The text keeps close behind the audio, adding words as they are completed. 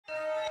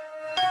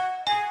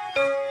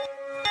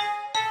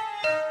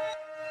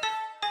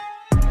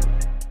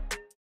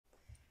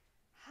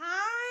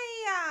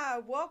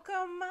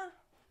Welcome,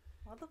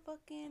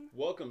 motherfucking.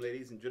 Welcome,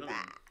 ladies and gentlemen.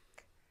 Back.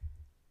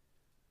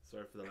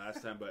 Sorry for the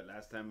last time, but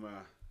last time.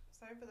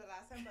 Sorry for the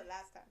last time, but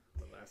last time.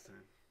 The last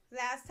time.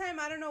 Last time,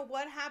 I don't know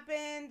what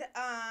happened.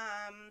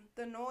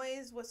 The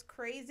noise was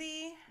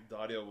crazy. The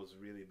audio was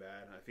really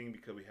bad. I think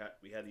because we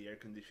had the air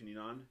conditioning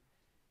on,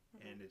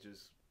 and it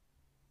just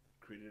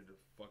created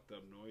a fucked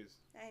up noise.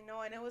 I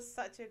know, and it was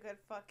such a good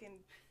fucking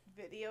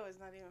video. It's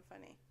not even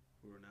funny.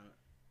 We were not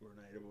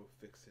able to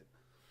fix it.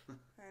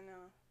 I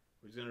know.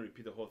 We're just gonna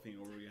repeat the whole thing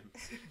over again.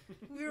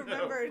 We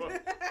remembered.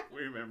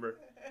 We remember.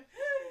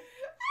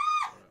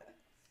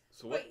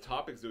 So what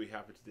topics do we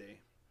have for today?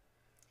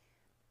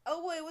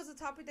 Oh, well, it was a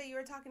topic that you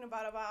were talking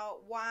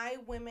about why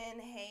women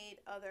hate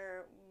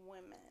other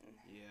women.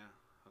 Yeah.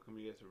 How come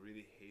you guys are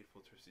really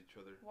hateful towards each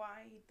other?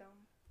 Why, you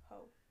dumb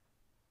hoe?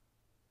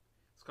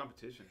 It's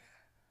competition.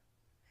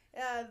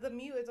 The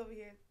mute is over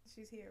here.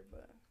 She's here,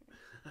 but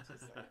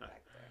she's like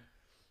back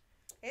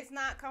there. It's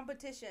not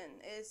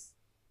competition. It's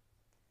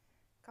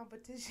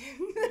competition.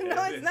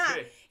 No, it's not.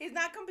 It's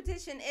not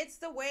competition. It's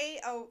the way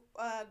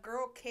a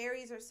girl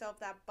carries herself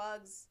that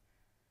bugs.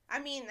 I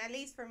mean, at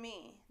least for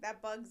me,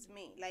 that bugs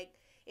me. Like,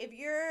 if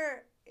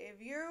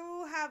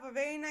you have a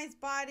very nice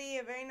body,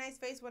 a very nice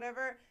face,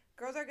 whatever,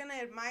 girls are gonna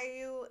admire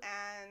you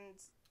and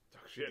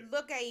talk shit.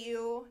 Look at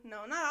you.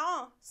 No, not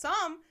all.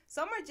 Some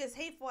are just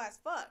hateful as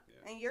fuck,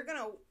 and you're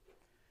gonna.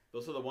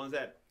 Those are the ones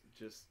that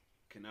just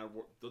cannot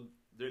work.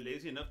 They're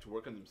lazy enough to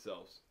work on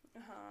themselves.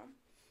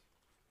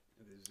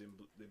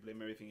 They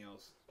blame everything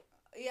else.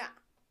 Yeah,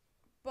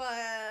 but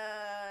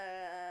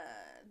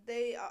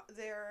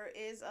there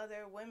is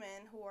other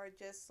women who are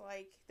just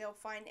like, they'll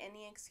find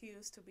any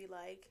excuse to be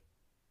like,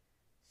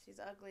 she's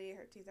ugly,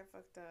 her teeth are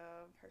fucked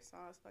up, her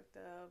smile is fucked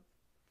up.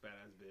 Fat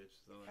ass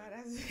bitch. Fat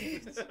ass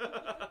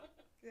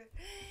bitch.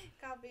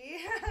 Copy.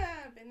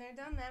 Been there,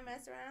 done that,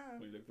 mess around.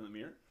 When you looked in the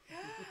mirror?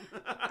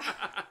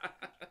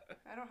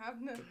 I don't have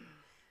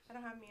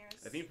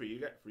mirrors. I think for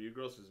you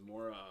girls is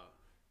more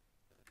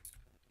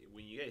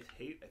when you guys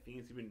hate, I think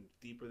it's even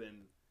deeper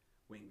than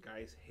when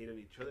guys hate on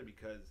each other,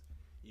 because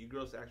you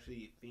girls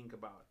actually think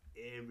about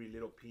every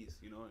little piece,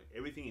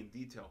 everything in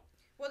detail.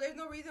 Well, there's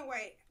no reason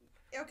why.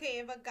 Okay,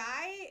 if a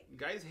guy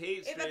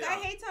hate, if a guy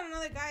hates on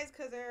another guy, it's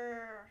because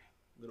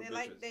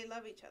they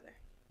love each other.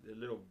 They're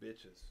little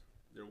bitches.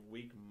 They're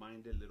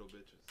weak-minded little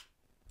bitches.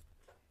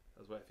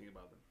 That's what I think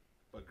about them.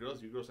 But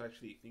you girls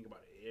actually think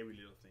about every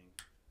little thing.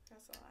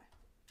 That's a lie.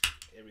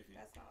 Everything.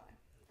 That's not a lie.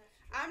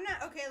 I'm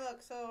not, okay, look,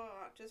 so,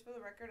 just for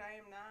the record, I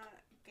am not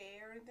gay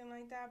or anything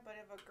like that, but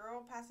if a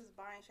girl passes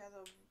by and she has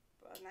a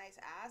nice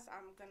ass,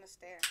 I'm gonna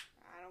stare.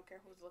 I don't care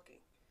who's looking.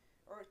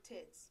 Or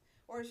tits.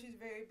 Or she's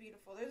very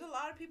beautiful. There's a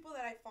lot of people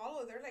that I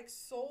follow, they're like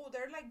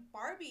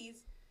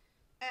Barbies,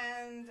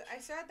 and I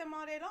stare at them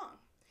all day long.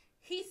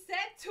 He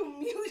said to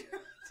mute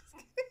her.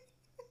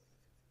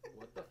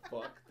 What the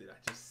fuck did I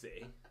just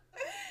say?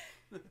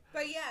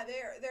 But yeah,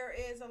 there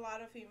is a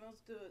lot of females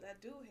that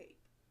do hate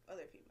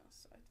other females,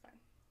 so it's fine.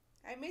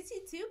 I miss you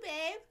too,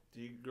 babe.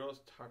 Do you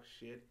girls talk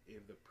shit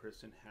if the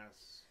person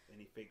has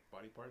any fake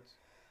body parts?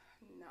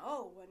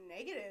 No,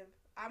 negative.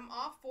 I'm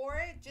all for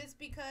it just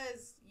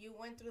because you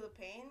went through the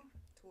pain.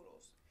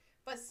 Toodles.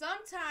 But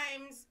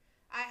sometimes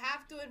I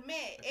have to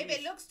admit, if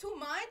it looks too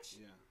much,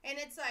 and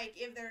it's like,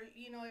 if they're,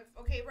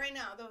 okay, right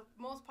now, the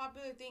most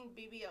popular thing,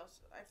 BBLs.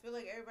 I feel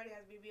like everybody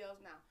has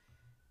BBLs now.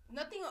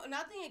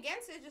 Nothing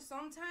against it, just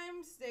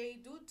sometimes they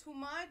do too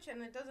much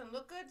and it doesn't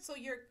look good, so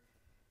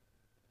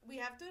we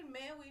have to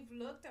admit, we've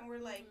looked and we're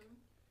like...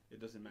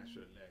 It doesn't match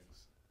your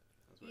legs.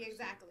 That's what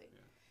exactly.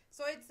 Yeah.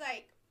 So it's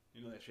like...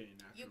 You know that shit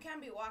ain't natural. You can't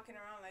be walking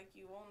around like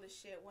you own the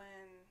shit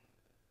when...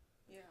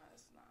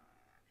 it's not...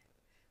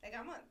 Like,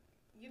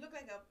 you look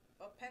like a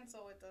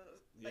pencil with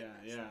a...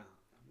 Yeah.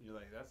 You're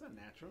like, that's not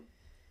natural.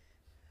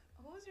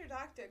 Who was your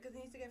doctor? Because he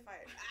needs to get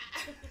fired.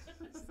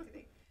 Just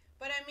kidding.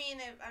 But I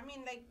mean,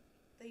 like,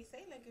 they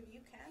say, like, if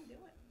you can, do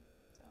it.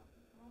 So,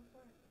 I'm all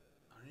for it.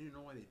 I don't even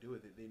know why they do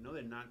it. They know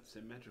they're not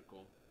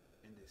symmetrical,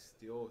 and they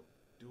still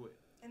do it.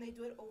 And they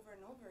do it over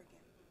and over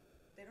again.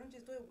 They don't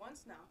just do it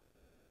once now.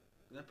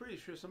 And I'm pretty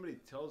sure somebody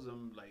tells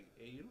them, like,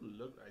 hey, you don't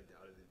look... I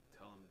doubt it. They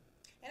tell them.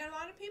 And a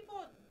lot of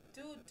people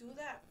do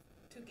that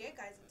to get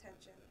guys'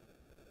 attention.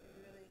 If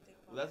you really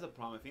think about it. Well, that's the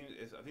problem. I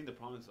think the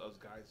problem is us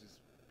guys just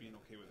being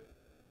okay with it.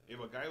 If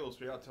a guy will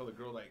straight out tell the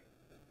girl, like,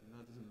 it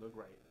doesn't look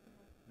right,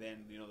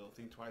 then, they'll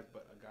think twice.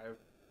 But a guy,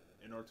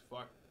 in order to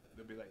fuck,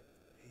 they'll be like,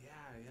 hey,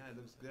 yeah, it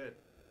looks good.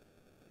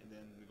 And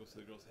then it goes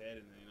to the girl's head,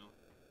 and then,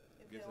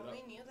 if they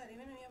only knew that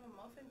even if you have a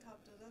muffin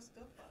top, they'll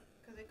still fuck.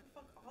 Because they could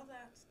fuck all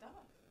that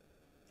stuff.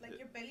 Like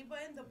your belly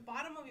button, the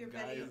bottom of your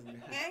belly,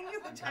 and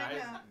your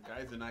vagina.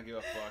 Guys do not give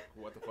a fuck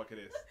what the fuck it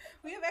is.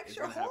 We have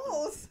extra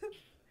holes.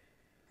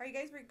 Are you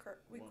guys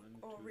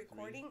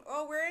recording?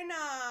 Oh, we're in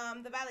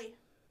the valley.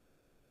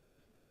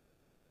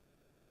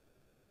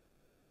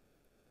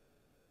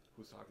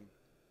 Who's talking?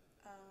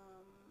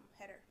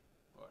 Header.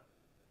 What?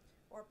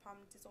 Or Palm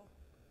Dizzle.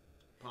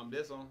 Palm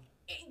Dizzle.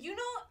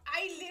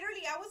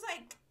 I was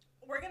like,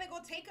 we're gonna go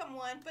take him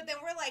one, but then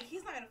we're like,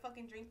 he's not gonna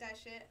fucking drink that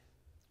shit.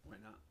 Why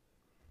not?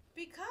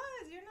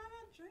 Because you're not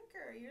a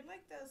drinker. You're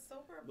like the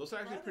sober. Those are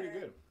actually pretty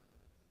good.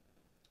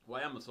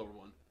 Well, I am a sober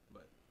one,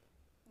 but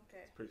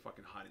okay. It's pretty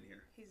fucking hot in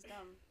here. He's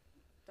dumb.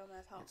 Dumb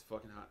as hell. It's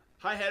fucking hot.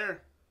 Hi,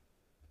 Heather.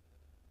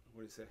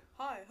 What do you say?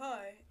 Hi. If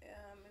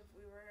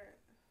we were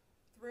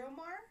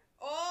Thrillmar?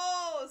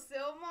 Oh,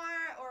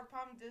 Silmar or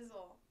Palm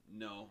Dizzle?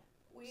 No.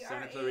 We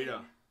Santa are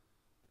Clarita.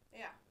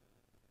 Yeah.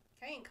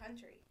 Canyon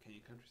Country.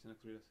 Canyon Country, Santa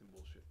Clarita, some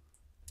bullshit.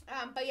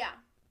 But yeah.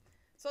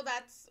 So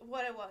that's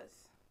what it was.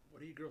 What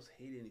do you girls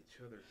hating each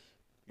other?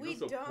 You We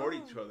don't support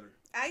don't. each other.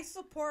 I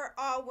support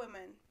all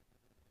women.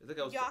 It's like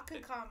I was, Y'all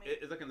can call me.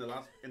 It's like in the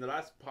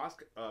last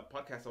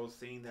podcast I was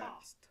saying that.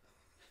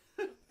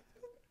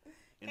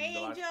 Hey,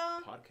 Angel.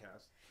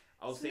 Podcast,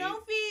 I was saying.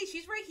 Snowfie,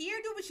 she's right here,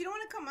 dude, but she don't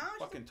want to come out.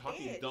 Fucking She's a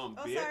talking bitch. dumb,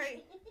 oh, bitch.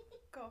 Sorry.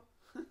 Go.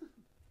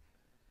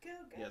 Go.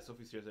 Yeah,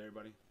 Sophie's here,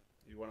 everybody.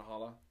 You want to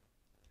holla?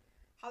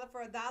 Holla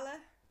for $1.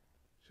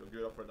 She'll give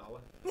it up for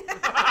 $1.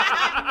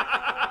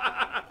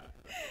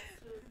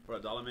 For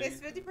 $1, maybe. It's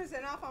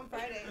 50% off on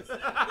Fridays.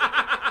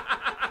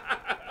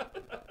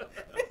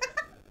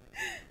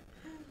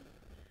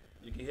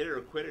 You can hit it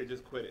or quit it.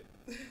 Just quit it.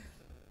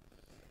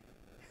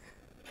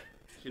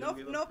 No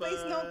face,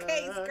 no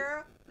case,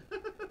 girl.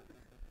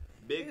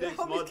 Big dick,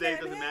 small dick,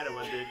 doesn't matter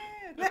what dick.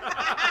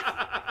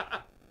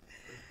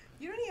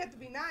 You don't even have to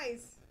be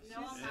nice. No,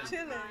 She's I'm not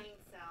chilling. crying,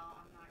 Sal.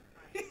 I'm not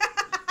crying.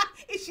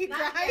 Is she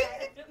Not crying?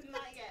 yet.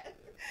 Not yet.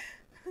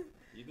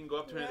 You can go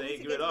up to her We and need hey,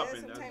 to give get it up.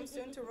 together And sometime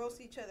soon to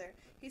roast each other.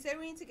 He said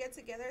we need to get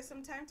together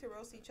sometime to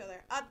roast each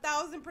other.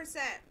 1,000%.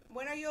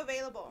 When are you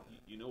available?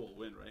 you know we'll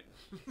win, right?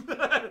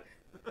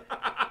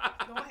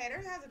 No, Header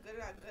has a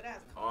good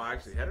ass. Oh,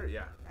 actually, Header,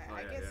 yeah.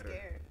 I get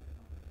scared.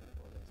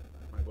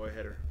 My boy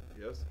Header,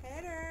 yes.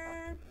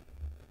 Header,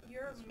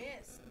 you're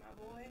missed,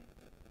 my boy.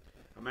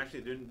 I'm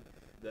actually doing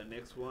the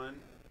next one.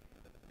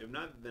 If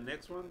not the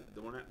next one,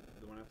 the one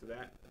after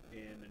that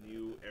in a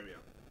new area.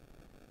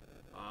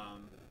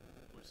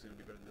 Which is gonna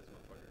be better than this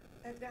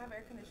motherfucker. It's gonna have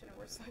air conditioner.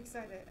 We're so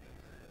excited.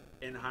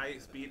 And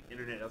high-speed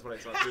internet. That's what I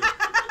saw too.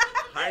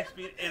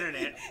 High-speed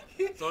internet,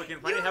 so I can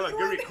finally have a You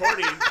good went-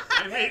 recording.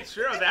 I made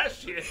sure of that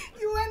shit.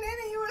 You went in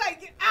and you were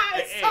like,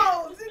 it's Hey,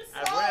 sold. It's I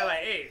was sold. like,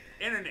 hey,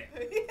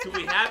 internet. Do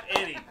we have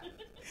any?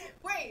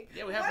 Wait.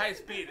 Yeah, we have what? high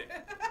speed.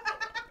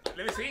 Let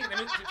me see. Let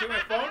me check my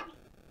phone.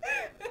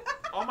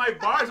 All my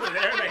bars were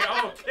there. Like,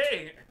 oh,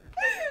 okay.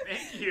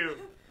 Thank you.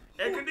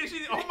 Air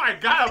conditioning. Oh my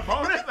god, a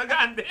bonus. I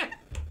got damn.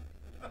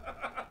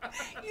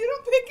 You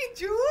don't pick and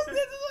choose? This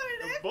is what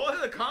it is? Both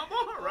of the combo?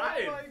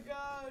 Right. Oh my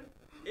god.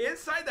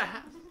 Inside the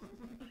house.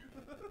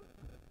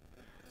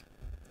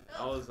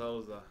 I was,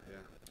 yeah.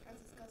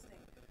 That's disgusting.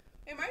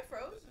 Hey, my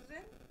froze is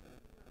in?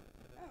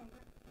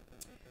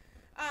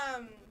 Oh,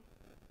 okay.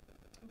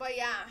 But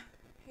yeah,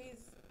 he's,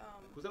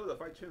 Who's that with the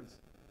 5 chins?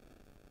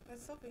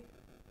 that's Sophie.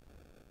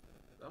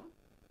 Oh?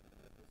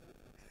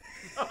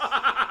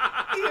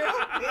 You're a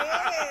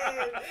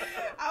bitch.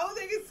 I was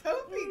thinking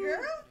Sophie, girl.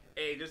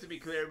 Hey, just to be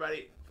clear,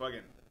 everybody,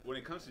 fucking, when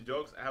it comes to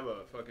jokes, I have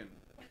a fucking,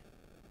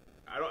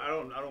 I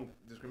don't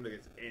discriminate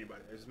against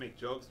anybody. I just make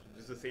jokes,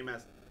 just the same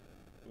as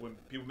when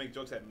people make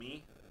jokes at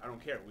me. I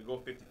don't care. We go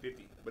 50-50.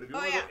 But if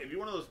you're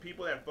one of those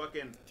people that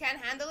fucking Can't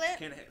handle it?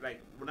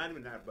 like, well, not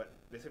even that, but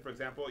let's say, for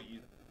example, you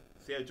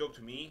say a joke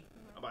to me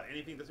about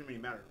anything, doesn't really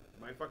matter.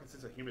 My fucking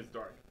sense of humor is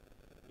dark.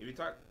 If you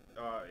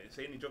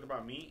say any joke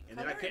about me, and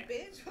then I can't,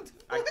 Bitch.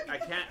 What the I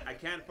fuck?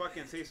 can't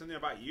fucking say something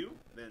about you,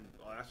 then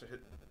that's just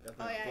that's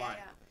Oh, gonna yeah, fly.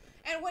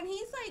 yeah. And when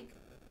he's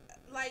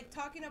like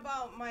talking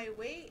about my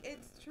weight,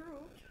 it's true.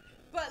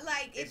 But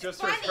like it's just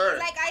funny. hurt.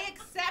 Like I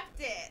accept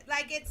it.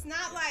 Like it's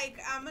not like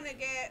I'm gonna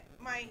get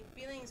my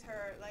feelings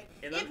hurt. Like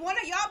And if one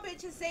of y'all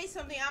bitches say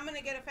something, I'm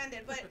gonna get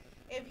offended. But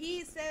if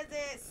he says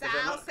it,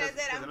 Sal says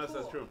it, I'm cool.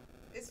 That's true.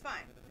 It's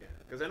fine. Yeah,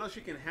 because I know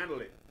she can handle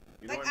it.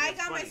 You know Like what I I mean?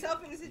 got It's funny.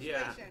 myself in a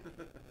situation.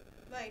 Yeah.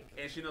 Like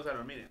And she knows how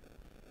to mean it.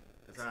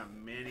 Because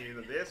I'm manning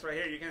into this right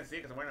here. You can't see it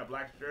because I'm wearing a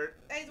black shirt.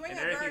 he's wearing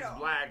And a everything's girdle.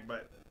 black,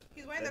 but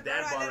He's wearing the the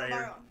dad girdle bar I let him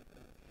right borrow.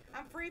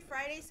 I'm free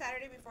Friday,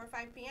 Saturday before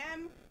 5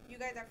 p.m. You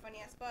guys are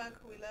funny as fuck.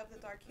 We love the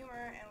dark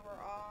humor, and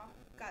we're all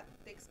got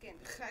thick skin.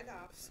 I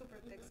got super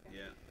thick skin.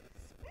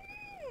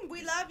 yeah.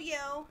 We love you.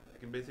 I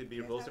can basically be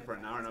Yes, roasted I for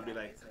an hour and I'll be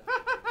like,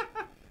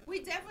 We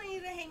definitely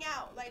need to hang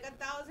out, like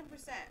 1,000%.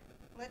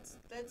 Let's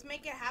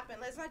make it happen.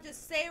 Let's not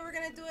just say we're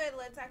gonna do it.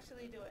 Let's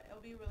actually do it.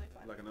 It'll be really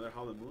fun. like another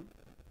Howlin' Moon?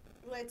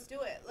 Let's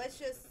do it. Let's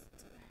just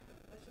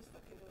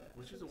fucking do it.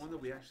 Which is the one that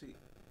we actually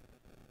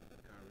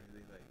got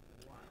really like,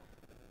 wow.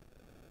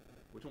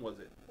 Which one was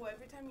it? Well,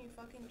 every time you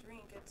fucking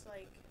drink, it's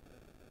like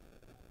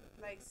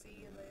see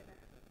you later.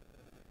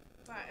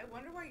 But I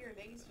wonder why your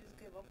legs just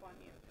give up on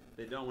you.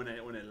 They don't. When I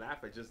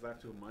laugh, I just laugh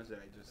too much that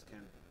I just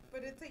can't.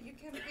 But it's like you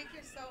can pick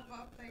yourself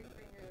up like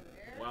when you're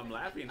there. Well, I'm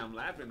laughing.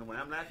 When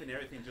I'm laughing,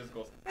 everything just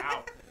goes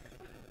out.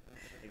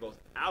 It goes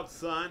out,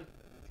 son.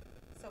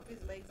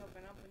 Sophie's legs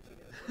open up when she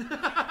gets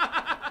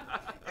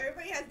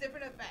Everybody has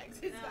different effects.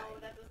 It's No,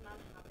 like, that does not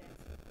happen.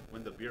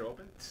 When the beer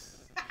opens.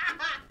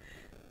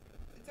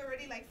 it's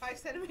already like 5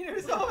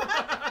 centimeters old.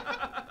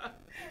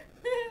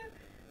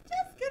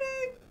 Just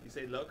kidding. You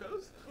say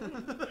locos?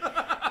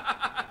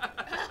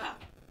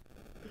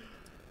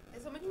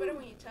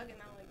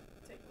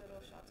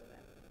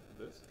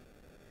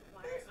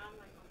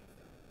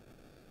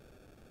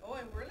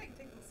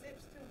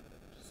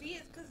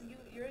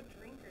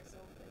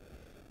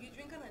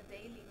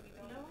 daily. We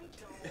don't. No,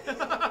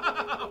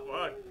 I don't.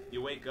 Fuck.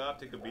 You wake up,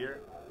 take a beer,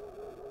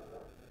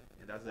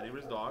 and that's the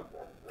neighbor's dog.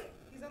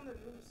 He's on the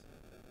loose.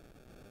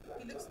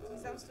 He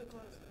sounds too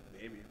close.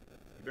 Maybe.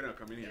 You better not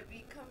come in here. If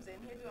he comes in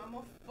here, dude, I'm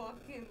gonna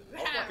fucking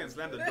I'll laugh. fucking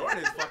slam the door in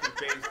his fucking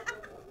face.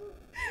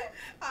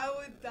 I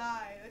would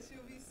die. That shit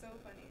would be so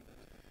funny.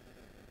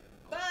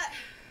 But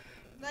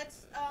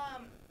let's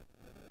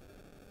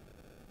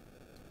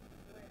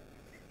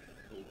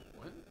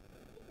What?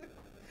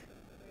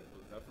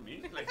 Was that for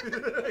me? Like,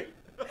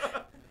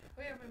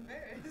 wait, I'm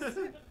embarrassed.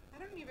 I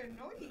don't even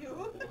know you.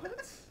 what?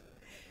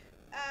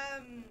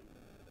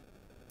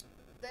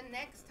 The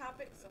next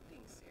topic, something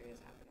serious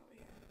happened over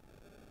here.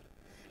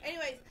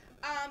 Anyways,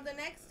 the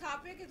next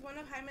topic is one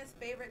of Jaime's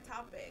favorite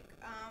topic.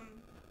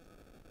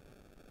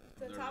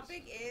 The Nervous.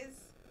 topic is,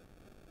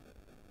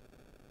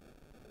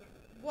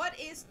 what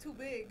is too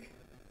big?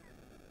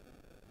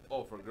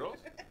 Oh, for girls?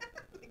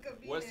 Like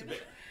a What's too Venus.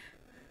 big?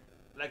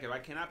 Like, if I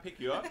cannot pick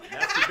you up,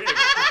 that's too big.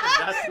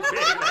 That's too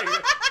big. Like,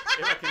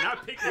 if I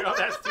cannot pick you up,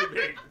 that's too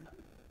big.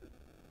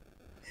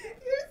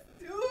 You're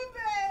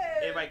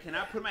stupid. If I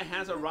cannot put my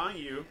hands around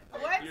you,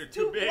 What's you're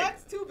too big.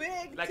 What's too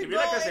big? Like, to if you're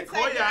like go a inside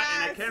sequoia your and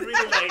I ass? can't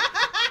really, like,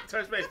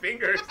 touch my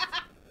fingers,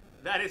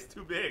 that is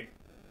too big.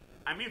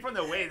 I mean, from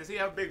the waist, to see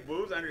how big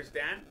boobs, I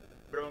understand.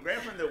 But if I'm going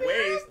from the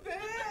waist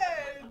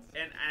Stupid.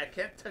 and I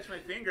can't touch my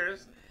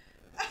fingers,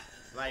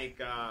 like,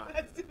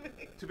 That's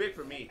too big.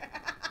 for me.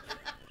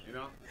 You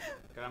know?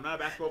 Because I'm not a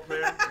basketball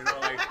player. You know,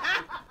 like,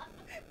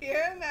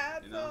 You're an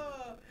asshole. You know?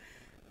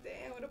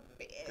 Damn, what a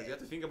bitch. because you have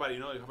to think about it, you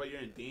know, how about you're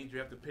in danger, you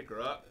have to pick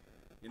her up.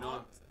 You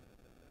know?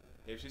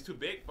 If she's too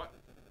big, fuck,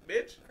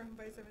 bitch. Crime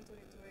by 7:22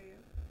 a.m.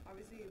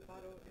 Obviously, a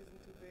bottle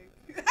isn't too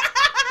big.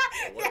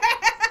 What?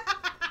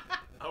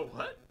 Oh,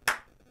 what?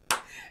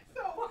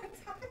 So one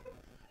time.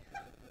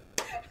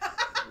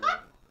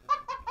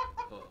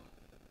 Oh.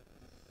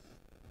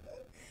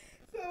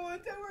 So one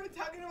time we were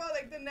talking about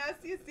like the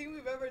nastiest thing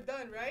we've ever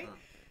done, right? Huh.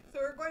 So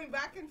we're going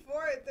back and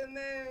forth, and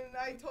then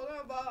I told him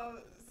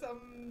about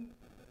some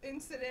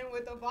incident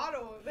with a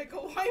bottle, like a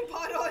wine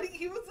bottle, and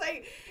he was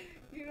like,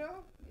 you know,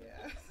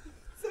 yeah.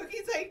 So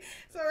he's like,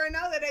 so right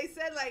now that I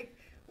said like,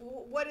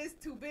 what is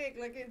too big,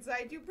 like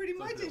inside you, pretty So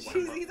much, it's and a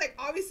wine bottle. he's like,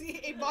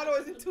 obviously a bottle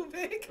isn't too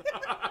big.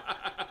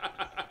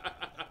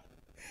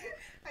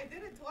 I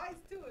did it twice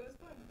too. It was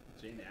fun.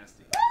 Jay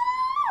nasty.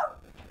 Woo!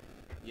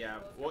 Yeah,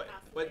 It was what? the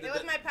past What? It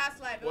was my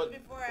past life. It what- was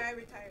before I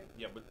retired.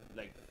 Yeah, but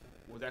like,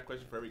 was that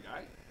question for every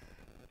guy?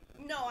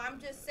 No, I'm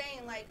just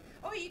saying, like,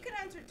 oh, you can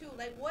answer too.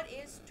 Like, what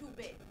is too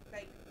big?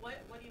 Like, What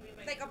do you mean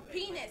by like a too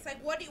big? penis.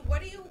 Like, what do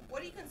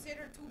you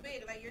consider too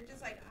big? Like, you're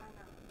just like, I don't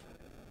know,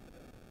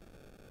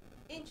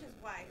 inches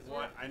wise.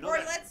 Well, I know or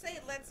that-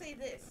 let's say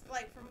this,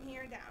 like from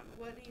here down.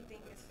 What do you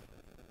think is?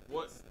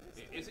 What?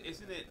 This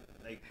Isn't it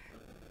like?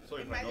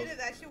 Sorry if I Imagine know. if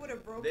that shit would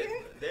have broken.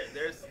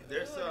 There's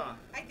Dude,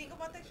 I think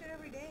about that shit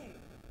every day.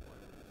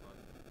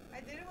 I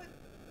did it with.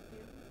 You.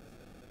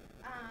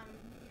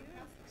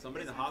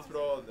 Somebody in the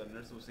hospital, the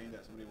nurse was saying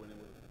that somebody went in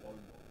with a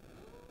bowling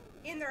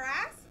ball, In their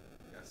ass?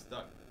 got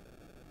stuck.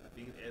 I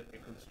think it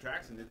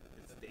contracts and it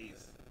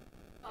stays.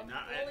 A And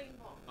I- bowling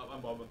ball.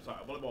 I'm sorry,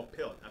 a volleyball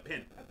a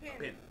pin,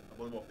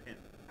 a volleyball pin.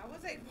 I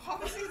was like,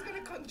 obviously it's gonna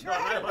No, contract.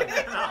 not about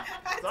that.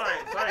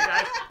 No. Sorry,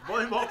 guys.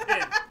 Volleyball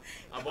pin.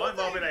 A I was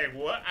volleyball pin. like- Like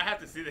what? I have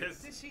to see this.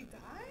 Did she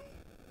die?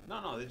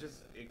 No, they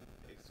just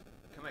it's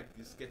kind of like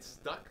just gets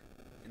stuck,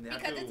 and they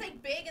Because have to. it's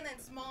like big and then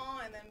small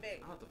and then I big.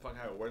 don't know what the fuck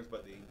how it works,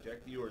 but they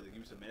inject you or they give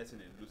you some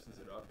medicine and it loosens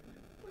it up, and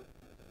then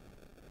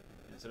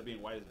and instead of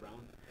being white, it's brown.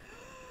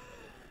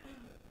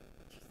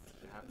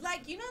 Shit happens.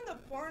 Like, you know in the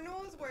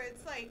pornos where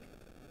it's like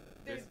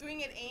they're Yes. doing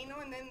it anal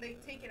and then they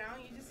take it out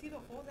and you just see the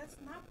hole? That's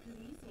not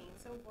pleasing.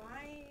 So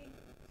why?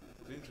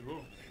 Pleasing to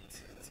who?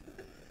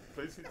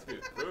 Pleasing to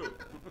who?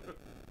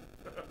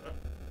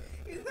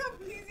 It's not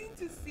pleasing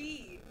to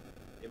see.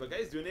 If a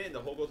guy's doing it and the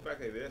hole goes back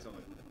like this, I'm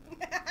like,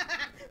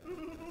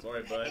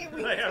 sorry, bud. It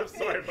winked- I'm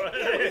sorry, bud.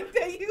 It winked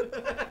at you.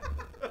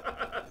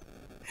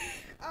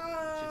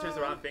 She turns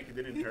around, think it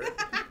didn't hurt.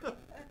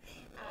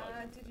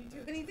 Did you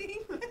do anything?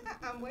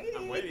 I'm waiting.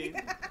 I'm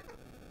waiting.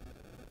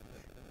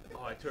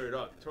 Oh, I tore it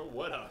up. Tore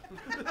what up?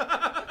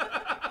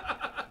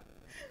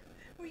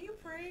 Were you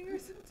praying or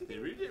something? They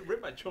really did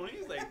rip my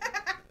chonies? Like,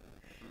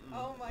 mm-mm.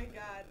 Oh my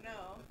god,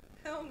 no.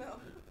 Hell no.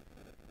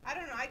 I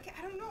don't know. I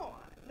don't know.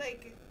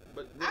 Like,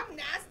 But I'm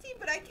nasty,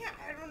 but I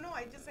don't know.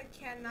 I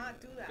cannot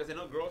do that. because I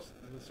know girls,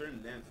 there's a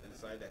certain length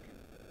inside that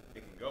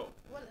it can go.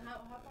 What?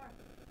 How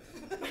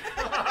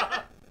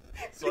far?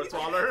 Sword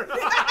swaller.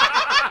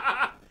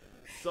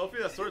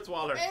 Sophie the sword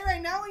swaller. Hey,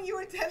 right now when you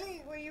were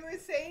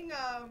saying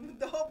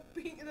the whole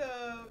pin,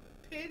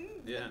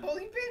 Yeah. the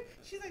bowling pin,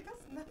 she's like,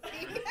 that's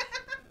nothing.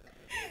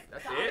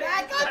 That's it?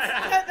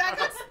 that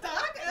got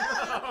stuck.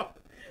 Ugh.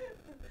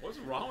 What's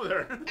wrong with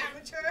her?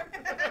 Amateur.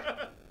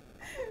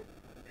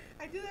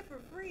 I do that for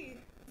free.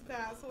 The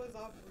asshole is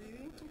all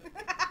breathing.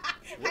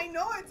 I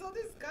know, it's so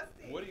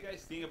disgusting. What do you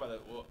guys think about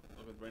that? Well,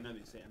 right now they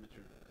say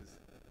amateur. Because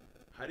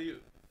how do you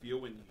feel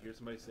when you hear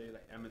somebody say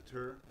like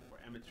amateur or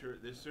amateur?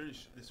 There's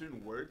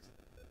certain words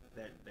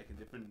that like in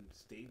different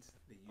states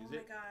they use Oh my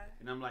it, god.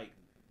 and I'm like,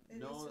 It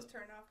no. needs to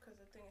turn off because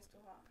the thing is too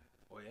hot.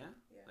 Oh yeah?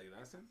 Yeah. Like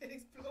last time? It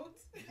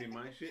explodes. You see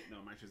my shit?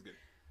 No, my shit's good.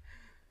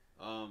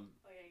 Oh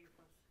yeah, you're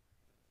close.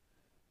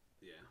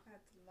 Yeah.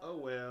 That's Oh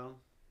loud. well.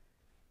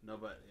 No,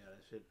 but yeah,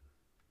 that shit.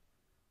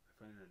 I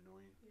find it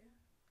annoying. Yeah.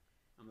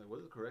 I'm like, what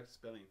is the correct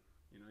spelling?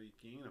 You know, you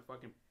can't gonna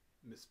fucking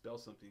misspell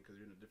something because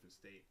you're in a different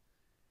state.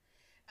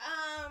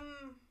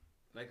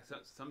 Like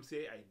some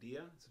say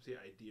idea, some say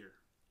idea.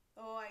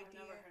 Oh, I've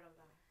idea. never heard of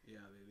that.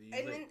 Yeah, they use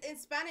And like, in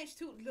Spanish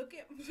too. Look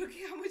at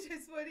how much I'm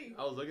sweating.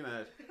 I was looking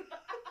at it.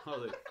 I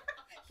was like,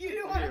 You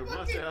didn't okay, want to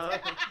what's fucking.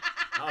 that?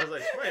 I was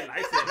like, wait, I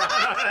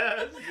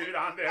said, just leave it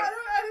on there. I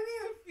didn't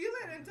even feel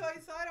it until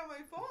I saw it on my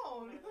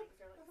phone. My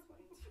legs are like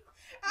sweating.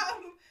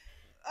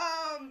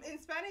 In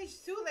Spanish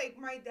too. Like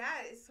my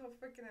dad is so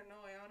freaking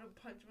annoying. I want to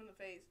punch him in the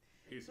face.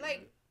 He's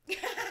Like,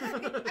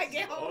 I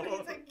get home and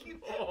he's like,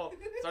 cute.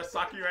 Start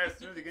socking your ass as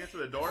soon as you get into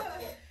the door. Oh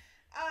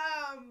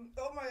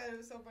my god, it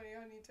was so funny.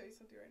 I need to tell you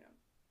something right now.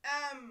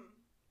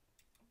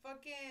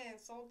 Fucking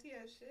salty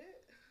as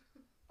shit.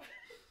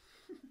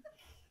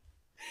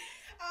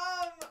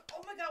 Oh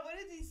my god, what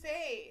did he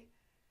say?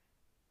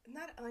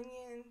 Not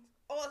onions.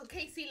 Oh,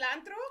 okay,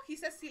 cilantro. He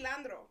says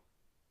cilantro.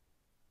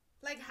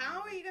 Like,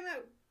 how are you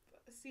gonna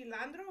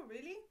cilantro?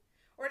 Really?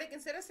 Or like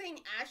instead of saying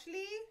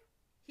Ashley,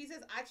 he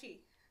says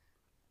Achi.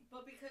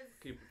 But because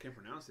Can't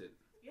pronounce it.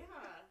 yeah.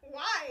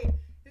 Why?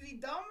 Is he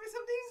dumb or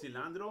something?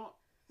 Cilantro.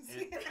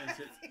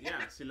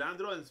 Yeah,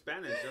 cilantro in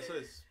Spanish. That's what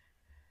it's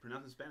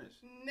pronounced in Spanish.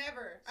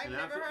 Never. I've Cilantro-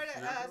 never heard a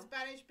cilantro?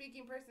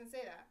 Spanish-speaking person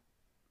say that.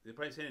 They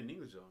probably say it in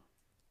English though.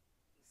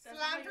 That's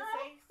not how you Cilantro?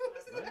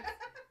 say What?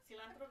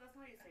 cilantro. That's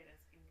not how you say it.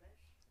 It's English.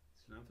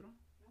 Cilantro?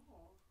 No.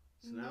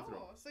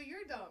 Cilantro. No, so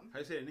you're dumb. How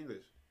do you say it in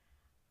English?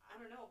 I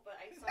don't know, but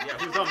I saw. Yeah,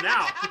 who's dumb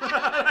now? No, but I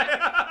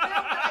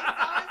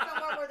saw it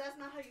somewhere where that's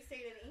not how you say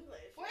it in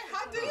English. Wait,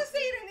 how do you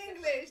say it in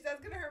English? That's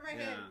gonna hurt my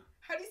head. Yeah.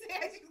 How do you say it?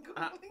 I just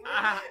googling. Googling.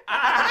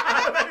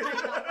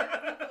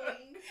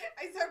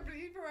 I start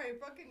bleeding from my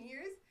fucking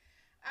ears.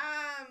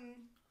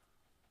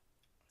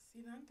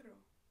 Cilantro.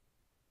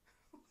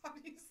 How do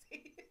you say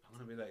it? I'm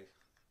gonna be like,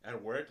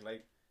 at work,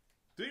 like,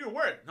 do your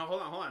work. No,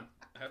 hold on.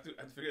 I have to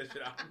figure this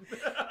shit out.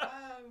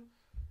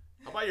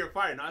 How about your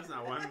fire? No, it's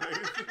not one. No.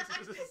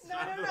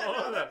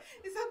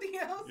 It's something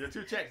else. Your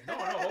 2 checks. No,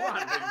 hold on.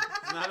 Like,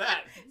 it's not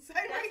that. That's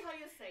how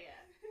you say it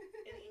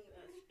in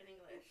English. In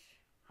English.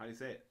 How do you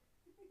say it?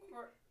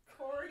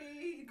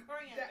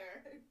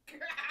 Coriander.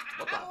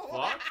 What the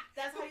fuck?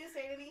 That's how you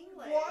say it in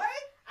English. What?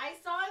 I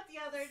saw it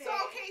the other day. So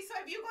okay, so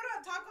if you go to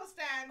a taco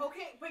stand,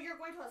 Okay, but you're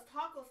going to a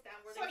taco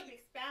stand where So they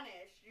speak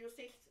Spanish. You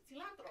say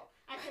cilantro.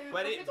 I can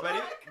But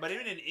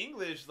even in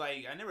English,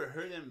 like I never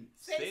heard them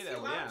Say say that.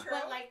 Yeah. cilantro.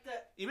 But like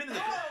the Even in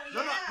the Oh,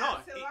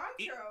 yeah,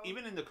 cilantro.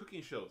 even in the cooking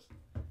shows,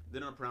 they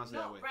don't pronounce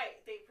it that no, way. right?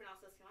 They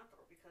pronounce it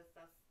cilantro because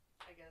that's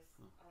I guess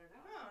Huh. I don't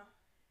know. huh?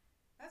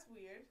 That's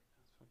weird.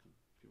 That's fucking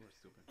people are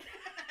stupid.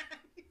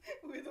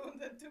 We're the ones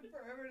that took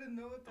forever to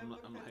know what that I'm was.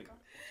 like,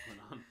 what's going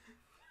on?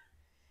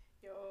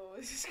 Yo,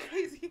 this is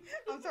crazy.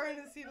 I'm starting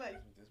to see like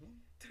This one?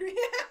 3.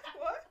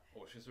 What?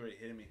 Oh, she's already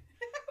hitting me.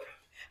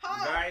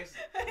 Huh? Guys,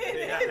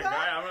 yeah, the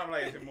guy, I'm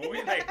like, is it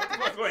moving? Like,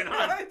 what's going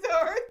on? It's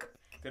a earthquake.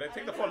 Did I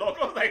take the full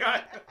locals? Like,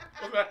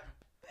 what's that?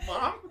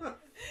 Mom?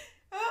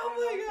 Oh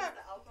my god.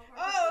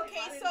 Oh,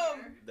 okay, so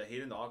The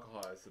heat and the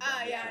alcohol is.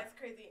 yeah, it's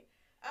crazy.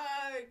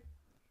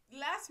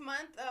 Last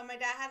month, my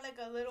dad had like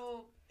a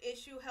little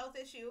health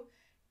issue,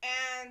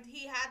 and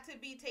he had to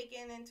be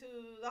taken into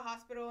the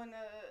hospital in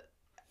a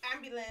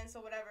ambulance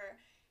or whatever.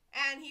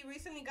 And he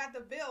recently got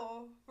the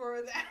bill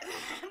for the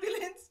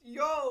ambulance.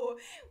 Yo,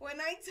 when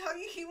I tell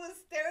you he was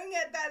staring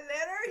at that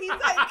letter, he's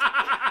like,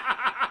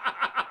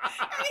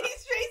 and he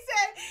straight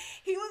said,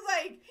 he was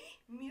like,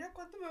 mira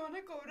cuánto me van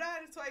a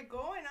cobrar. So I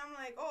go and I'm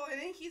like, oh, and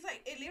then he's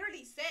like, it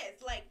literally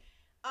says like,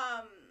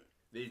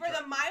 for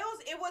the miles,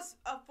 it was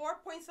a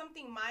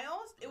 4-point-something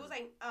miles. It was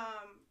like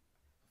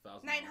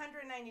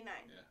 999.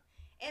 Yeah.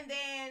 And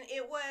then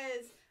it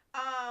was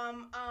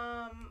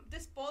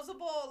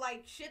disposable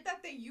like shit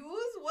that they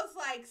use was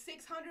like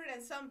 600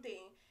 and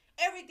something.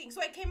 Everything.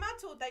 So it came out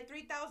to like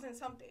 3,000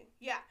 something.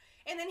 Yeah.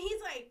 And then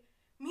he's like,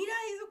 mira,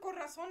 hizo con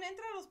razón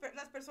entra las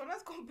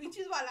personas con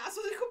pinches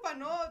balazos, dijo, para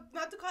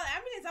not to call the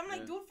ambulance. I'm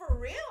like, dude, for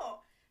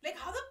real. Like,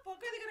 how the fuck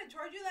are they gonna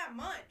charge you that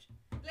much?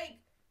 Like,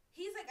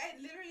 he's like, I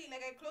literally,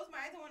 like, I closed my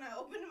eyes and when I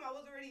opened them, I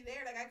was already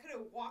there. Like, I could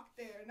have walked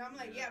there. And I'm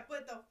like, yeah,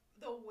 but the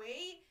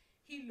way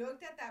he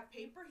looked at that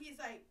paper, he's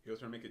like, He was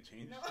trying to make a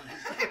change. No.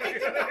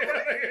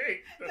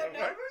 The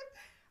numbers?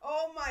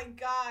 Oh my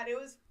god, it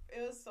was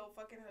so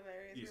fucking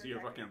hilarious. You We see were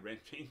your cracking fucking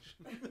rent change.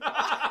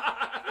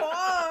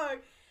 Fuck!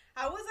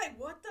 I was like,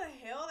 what the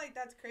hell? Like,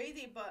 that's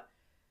crazy. But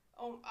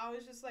I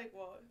was just like,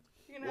 well,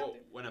 you're gonna Well,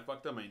 have to. when I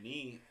fucked up my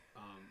knee,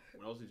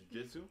 when I was in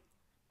jiu-jitsu,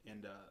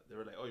 and they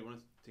were like, oh, you want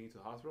to take you to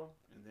the hospital?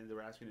 And then they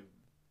were asking if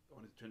I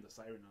wanted to turn the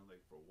siren. I was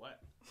like, for what?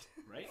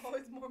 Right? Oh,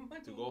 it's more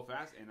money. To go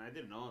fast, and I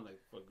didn't know. I'm like,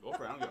 fuck, go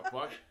for it. I don't give a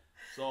fuck.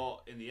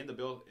 So in the end, the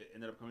bill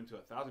ended up coming to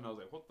 1,000. I was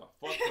like, what the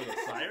fuck for the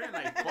siren?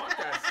 Like, fuck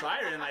that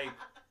siren. Like,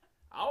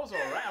 I was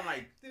alright. I'm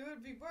like,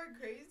 dude, people are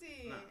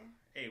crazy. Nah.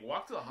 Hey,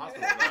 walk to the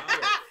hospital. I don't give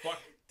a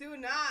fuck. Do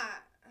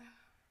not.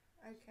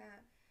 I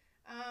can't.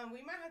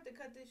 We might have to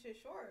cut this shit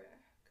short,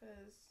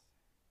 cause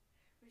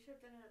We should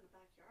have done it in the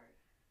backyard.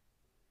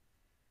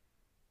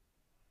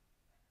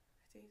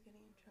 I think he's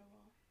getting in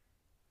trouble.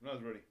 No,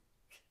 it's ready.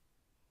 He's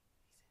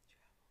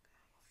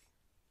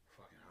in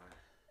trouble, guys. Fucking hot.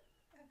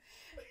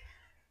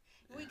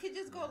 We could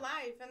just go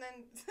live and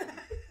then.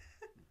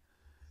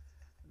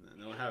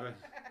 No,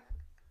 haven't.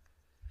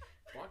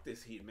 Fuck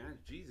this heat, man.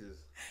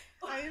 Jesus.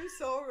 I am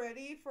so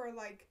ready for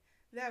like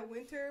that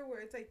winter where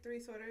it's like 3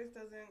 sweaters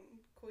doesn't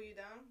cool you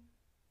down.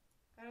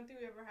 I don't think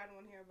we ever had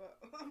one here, but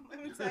I'm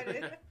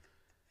excited.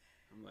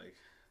 I'm like,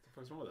 the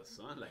fuck's wrong with the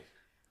sun? Like,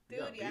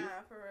 dude, yeah,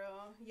 for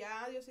real.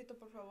 Yeah, Diosito,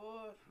 por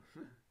favor.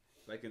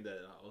 Like in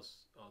the, I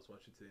was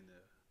watching today in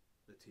the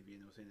TV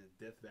and they were saying that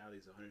Death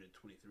Valley is 123.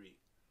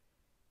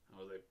 I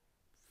was like,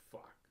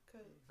 fuck.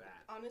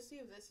 That. Honestly,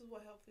 if this is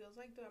what hell feels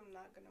like, then I'm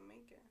not gonna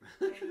make it.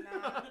 I'm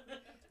not.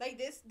 Like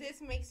this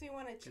makes me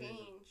want to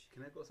change.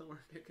 Can I go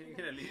somewhere? Can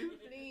I leave?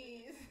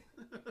 Please.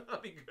 I'll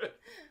be good.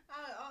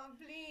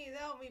 Please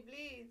help me,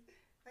 please.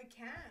 I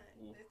can't.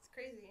 Ooh. It's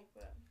crazy.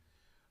 But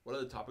what are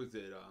the topics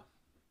that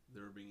they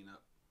were bringing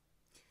up?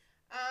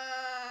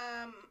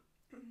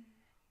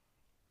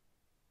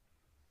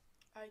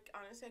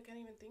 Honestly, I can't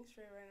even think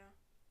straight right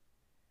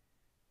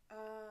now.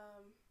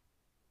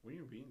 Were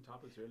you reading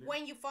topics earlier?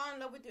 When you fall in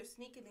love with your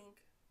sneaky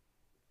link.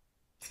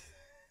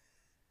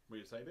 Were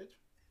you a side bitch?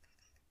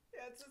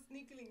 Yeah, it's a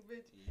sneaky link,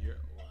 bitch. Well,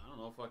 I don't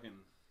know, fucking.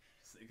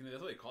 That's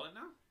what they call it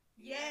now?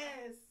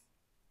 Yes.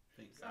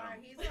 Thank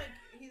God. He's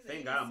Thank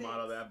 86. God I'm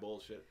out of that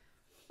bullshit.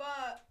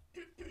 But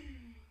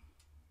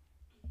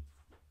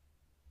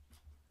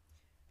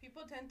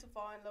people tend to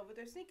fall in love with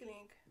their sneaky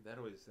link.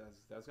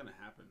 That's gonna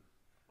happen.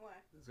 Why?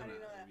 How do you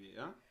know that?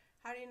 Yeah.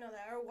 How do you know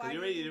that? Or why?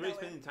 You're already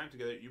spending time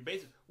together. You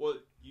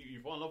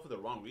fall in love for the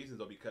wrong reasons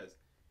though, because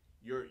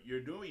you're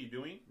doing what you're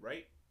doing,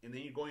 right? And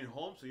then you're going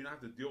home, so you don't have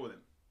to deal with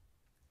him.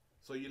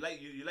 So you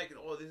like it.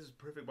 Oh, this is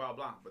perfect, blah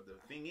blah. But the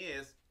thing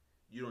is,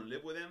 you don't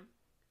live with him.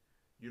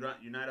 You're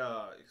not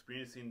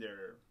experiencing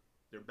their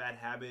bad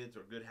habits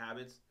or good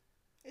habits.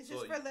 It's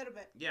just for a little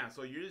bit. Yeah,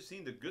 so you're just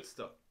seeing the good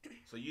stuff.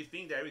 So you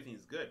think that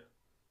everything's good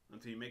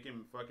until you make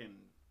him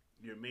fucking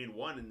your main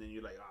one, and then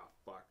you're like, oh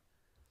fuck.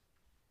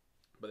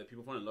 But the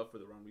people fall in love for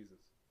the wrong reasons.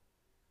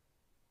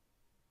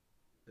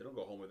 They don't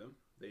go home with them.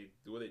 They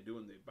do what they do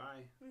and they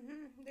buy.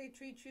 Mm-hmm. They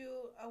treat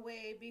you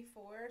away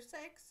before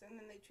sex, and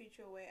then they treat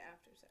you away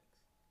after sex.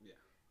 Yeah.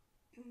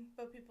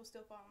 But people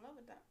still fall in love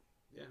with that.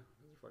 Yeah,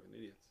 those are fucking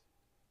idiots.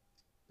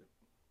 They're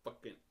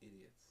fucking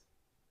idiots.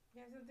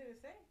 You have something to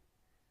say?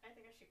 I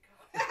think I should go.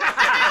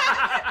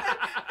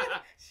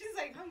 She's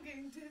like, I'm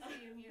getting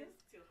dizzy in here.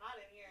 It's too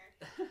hot in here.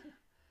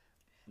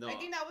 No, I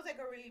think that was like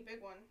a really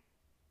big one.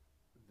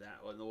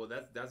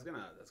 That's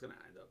gonna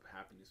end up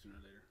happening sooner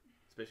or later.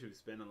 Especially if you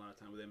spend a lot of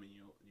time with them and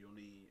you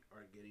only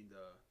are getting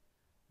the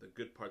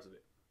good parts of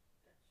it.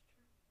 That's true.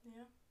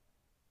 Yeah.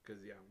 Because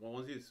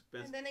once you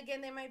spend. And then again,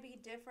 they might be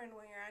different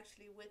when you're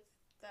actually with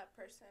that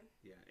person.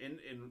 Yeah,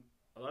 and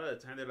a lot of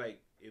the time they're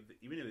like,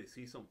 even if they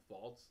see some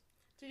faults.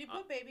 Did you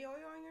put baby oil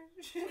on your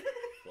shit?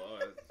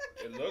 Well,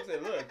 it looks.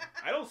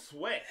 I don't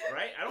sweat,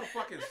 right? I don't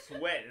fucking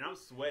sweat, and I'm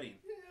sweating.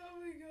 Oh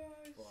my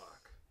gosh.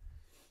 Fuck.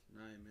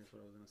 Nah, I missed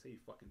what I was gonna say. You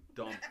fucking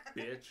dumb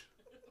bitch.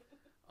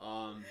 What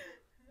was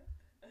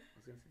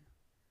I gonna say?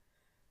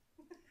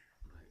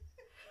 Like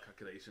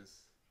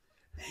calculations.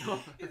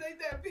 No. It's like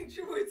that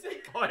picture where it's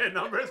like. Oh yeah,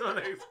 numbers on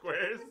the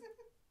squares.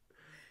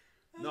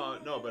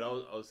 No, but I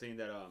was saying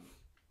that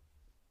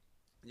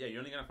yeah, you're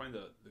only gonna find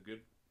the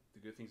good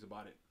things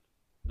about it.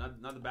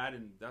 Not the bad,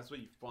 and that's what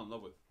you fall in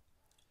love with.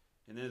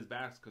 And then it's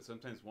bad because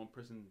sometimes one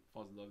person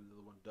falls in love and the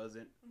other one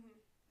doesn't,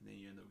 and then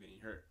you end up getting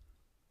hurt.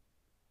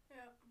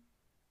 Yeah.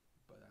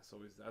 But that's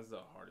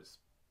the hardest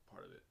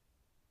part of it.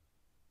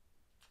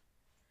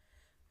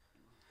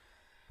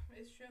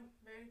 It's true.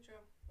 Very true.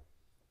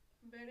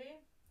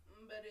 Very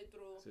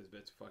true. So it's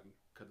better to fucking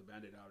cut the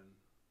Band-Aid out and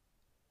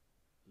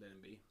let him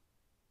be.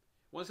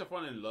 Once I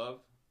fall in love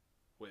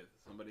with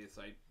somebody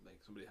aside, like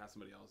somebody has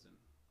somebody else, and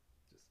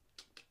just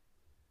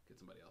get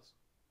somebody else.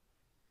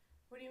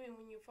 What do you mean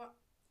when you fall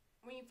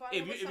in love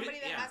with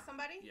somebody that has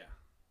somebody? Yeah.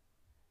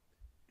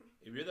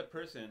 If you're the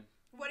person.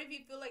 What if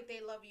you feel like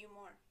they love you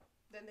more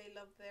than they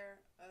love their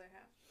other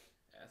half?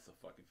 That's a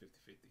fucking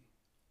 50-50.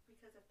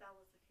 Because if that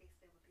was the case,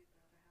 they would leave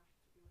the other half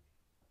to be with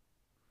you.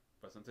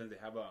 But sometimes they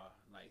have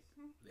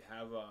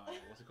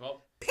what's it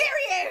called?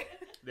 Period!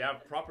 They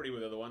have property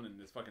with the other one, and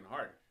it's fucking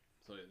hard.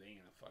 So they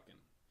ain't gonna fucking.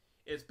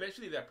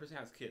 Especially if that person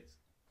has kids.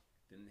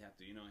 Then they have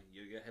to, you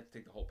have to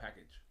take the whole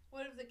package.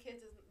 What if the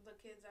kids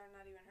are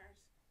not even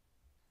hers?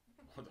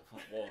 What the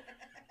fuck? Well,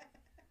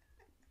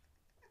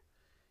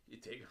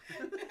 you take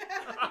them.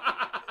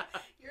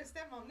 You're a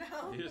stepmom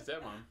now. You're a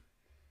stepmom.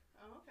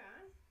 Oh, okay.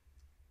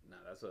 No,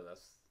 that's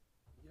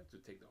you have to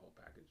take the whole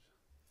package.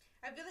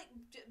 I feel like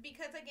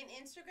because like in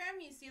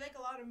Instagram you see like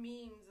a lot of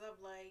memes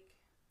of like,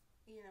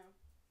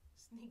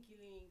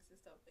 sneaky links and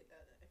stuff like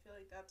that. I feel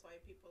like that's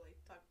why people like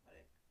talk about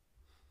it.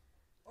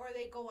 or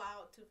they go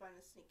out to find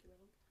a sneaky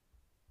link.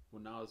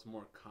 Well, now it's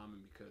more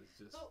common because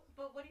just.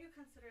 But what do you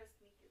consider a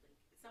sneaky link?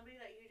 Somebody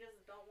that you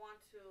just don't want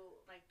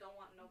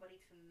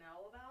nobody to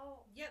know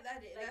about. Yeah,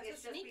 that is. Like,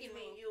 That's it's a sneaky just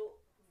between link. you,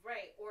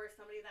 right? Or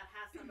somebody that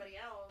has somebody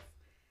else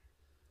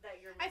that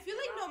you're. I feel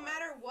like no with.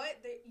 matter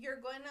what, you're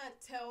gonna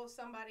tell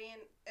somebody,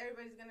 and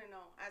everybody's gonna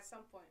know at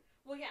some point.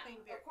 Well, yeah,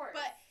 of course.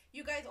 But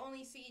you guys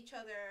only see each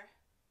other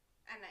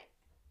at night.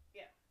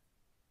 Yeah.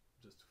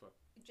 Just to fuck.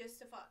 Just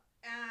to fuck,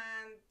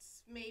 and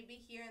maybe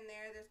here and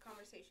there there's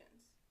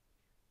conversations,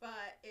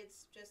 but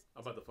it's just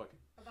About the fucking.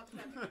 about the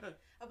fucking,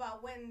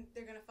 about when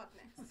they're gonna fuck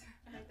next,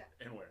 like that.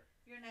 And where?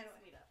 Your next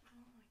Anyway. meetup.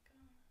 Oh my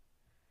god.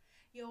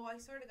 Yo, I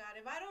swear to God,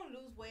 if I don't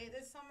lose weight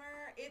this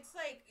summer, it's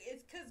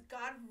because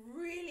God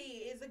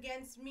really is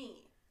against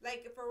me.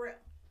 Like, for real.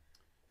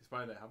 It's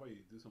probably like, how about you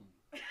do some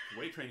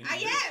weight training?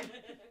 I am!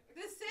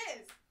 This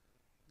is.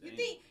 Dang.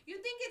 You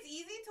think it's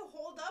easy to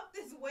hold up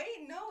this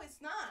weight? No,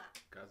 it's not.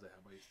 Guys, like, how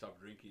about you stop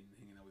drinking and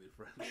hanging out with your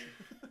friends?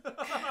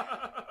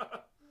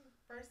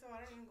 First of all,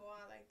 I don't even go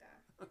out like that.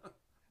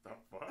 The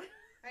fuck?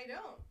 I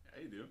don't.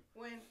 Yeah, you do.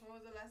 When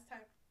was the last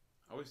time?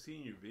 I was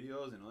seeing your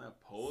videos and all that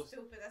posts.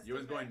 Stupid. That's You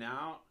was stupid. going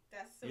out.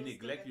 That's so You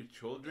neglect stupid. your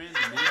children.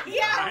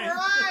 Yeah,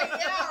 right.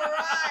 Yeah,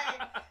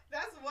 right.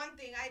 That's one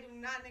thing. I do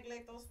not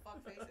neglect those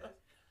fuck faces.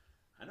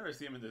 I never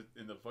see him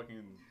in the fucking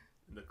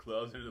in the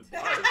clubs or the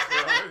bars.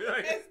 So,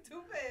 like, It's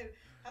stupid.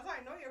 That's how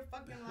I know you're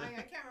fucking lying.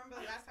 I can't remember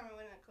the last time I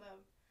went in a club.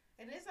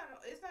 And it's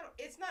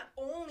not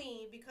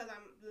only because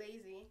I'm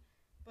lazy,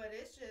 but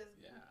it's just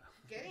yeah,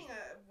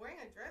 wearing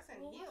a dress and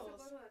Who heels.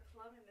 wants to go to a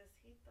club in this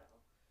heat though?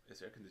 it's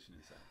air conditioning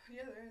inside.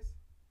 Yeah, there is.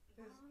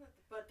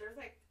 But there's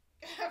like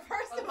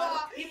First a of lot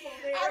all, of people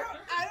there.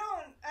 I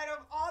don't. Out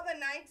of all the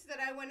nights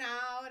that I went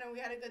out and we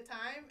had a good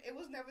time, it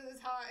was never this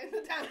hot in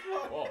the dance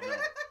floor. Oh, no.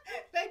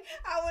 Like,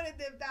 I would have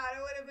dipped out.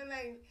 I would have been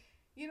like,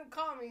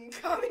 call me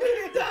when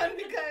you're done,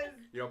 because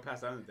You all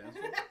passed out on the dance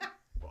floor.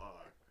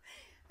 Fuck.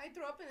 I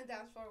threw up in the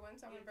dance floor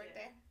once on my You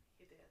birthday.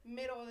 You did.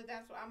 Middle of the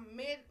dance floor. I'm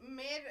mid,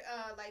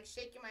 like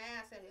shaking my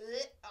ass and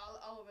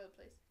all over the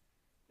place.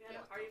 We had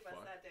What a party the bus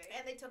fuck? that day.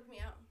 And they took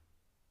me out.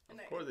 Of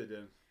course they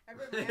did. I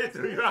ripped my They ass.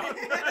 threw you out.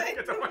 They Get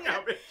the threw fuck me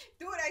out, bitch.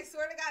 Dude, I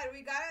swear to God,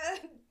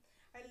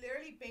 I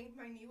literally banged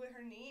my knee with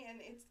her knee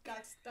and it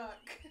got stuck.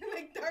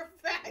 Like, their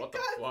fat What the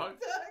got fuck?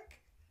 stuck.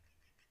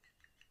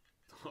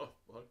 Oh,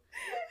 fuck.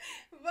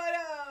 But,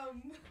 How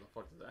the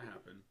fuck did that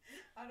happen?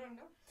 I don't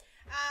know.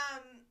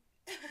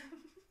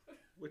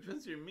 Which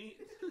one's your meat?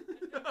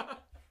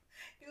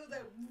 It was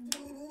like,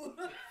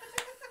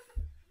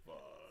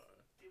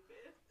 Fuck.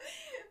 Stupid.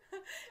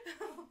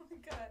 oh my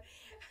God.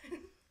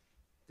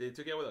 They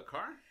took you out with a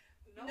car?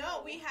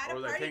 No, we had Or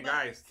a was party like 10 bus.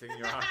 guys taking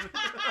you out?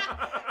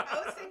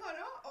 I was single,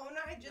 no? Oh,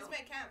 no, I just No.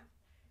 met Cam.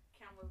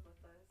 Cam was with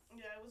us.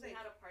 Yeah, it was We like,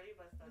 had a party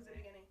bus it that was the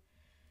day. beginning.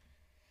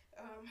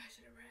 I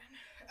should have ran.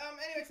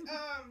 Anyways,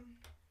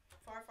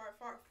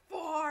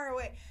 far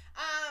away.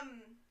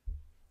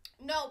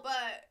 No,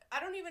 but I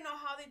don't even know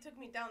how they took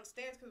me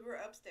downstairs because we were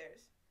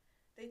upstairs.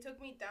 They took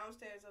me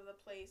downstairs of the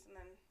place and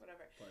then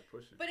whatever. Probably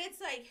pushing. But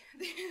it's like,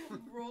 they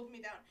rolled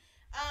me down.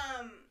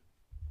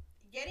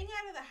 Getting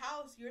out of the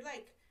house, you're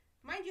like,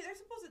 mind you, they're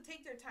supposed to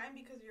take their time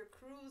because you're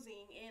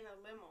cruising in a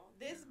limo.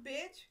 This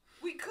bitch,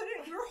 we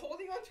were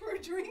holding onto our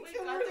drinks.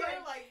 We and got we were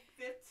there like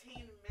 15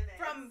 minutes.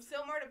 from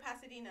Sylmar to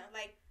Pasadena.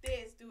 Like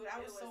this, dude. I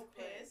was It so was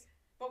quick. pissed.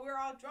 But we were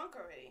all drunk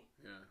already.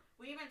 Yeah.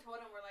 We even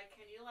told him, we're like,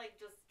 can you like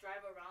just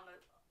drive around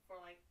it for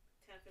like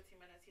 10, 15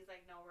 minutes? He's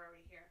like, no, we're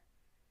already here.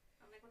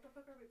 I'm like, what the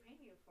fuck are we paying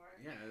you for?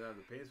 Yeah,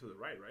 the pay is for the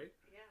ride, right?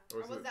 Yeah.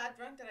 Or I is was it, that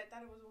drunk that I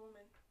thought it was a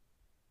woman.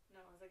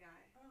 No, it was a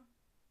guy.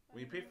 when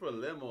you pay for a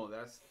limo,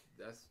 that's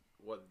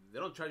what they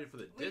don't charge you for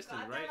the We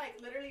distance, got right? there like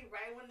literally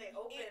right when they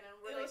opened, and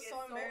we're it like, was it's so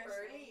so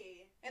embarrassing.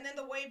 early. And then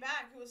the way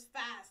back, it was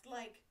fast.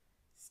 Like,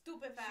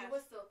 stupid fast. She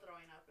was still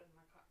throwing up in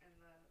the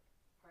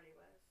party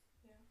bus.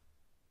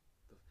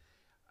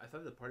 I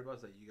thought the party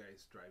bus that you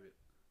guys drive it.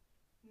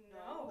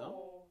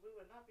 No. We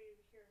would not be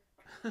here.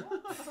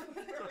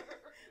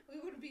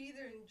 We would be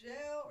either in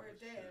jail or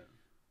That's dead. true.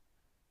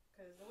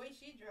 Because the way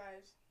she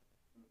drives.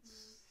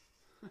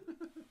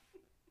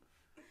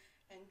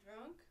 And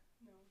drunk?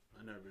 No.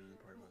 I've never been in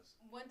the party bus.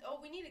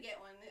 We need to get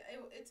one.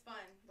 It's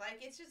fun.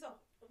 Like, it's just a...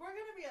 We're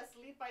gonna be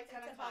asleep by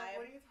 10 It's a o'clock. vibe.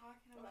 What are you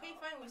talking about? Okay,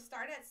 fine. We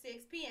start at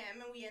 6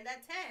 p.m. and we end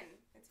at 10.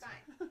 It's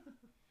fine.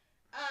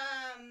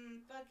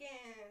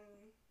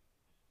 Fucking...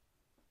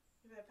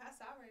 If I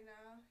pass out right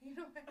now, you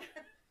know what?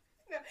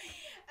 No.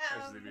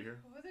 Just leave it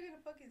here? What was I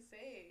gonna fucking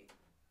say?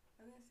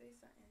 I was gonna say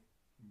something.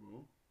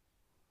 Moo?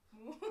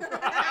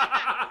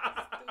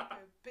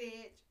 Stupid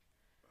bitch.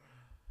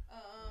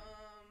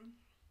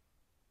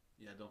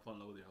 Yeah, don't fall in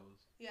love with your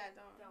hoes. Yeah,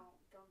 don't. Don't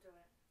do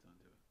it. Don't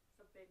do it.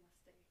 It's a big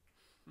mistake.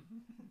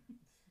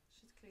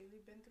 She's clearly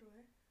been through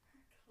it.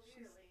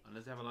 Clearly.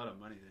 Unless they have a lot of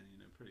money,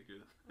 then pretty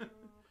good. Mm.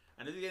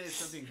 Unless you get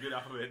something good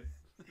out of it,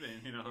 then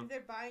If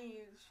they're buying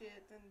you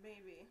shit, then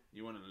maybe.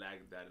 you want to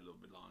lag that a little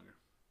bit longer.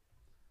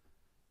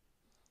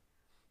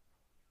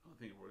 I don't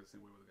think it works the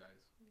same way with guys.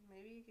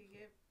 Maybe you could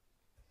get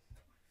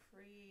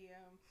free.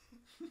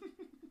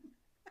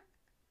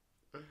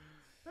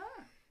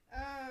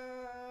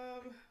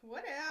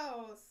 What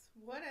else?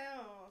 What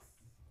else?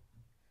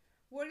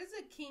 What is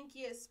the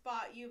kinkiest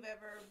spot you've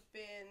ever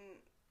been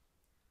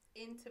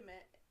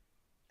intimate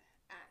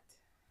at?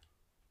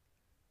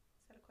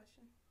 Is that a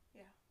question?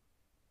 Yeah.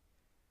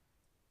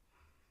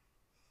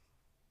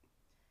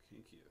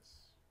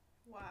 Kinkiest.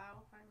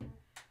 Wow, Jaime,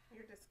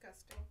 you're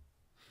disgusting.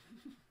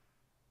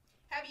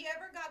 Have you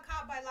ever got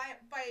caught by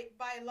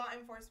law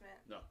enforcement?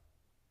 No.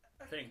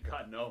 Thank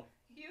God, no.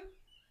 You?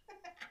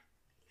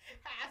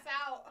 Ass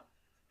out.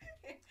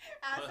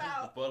 Ass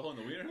out. Butthole in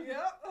the wiener?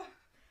 Yep.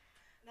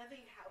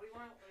 Nothing. We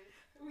weren't.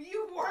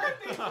 You weren't.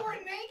 You were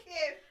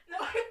naked. No,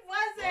 I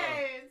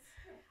wasn't.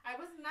 I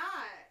was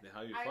not. Then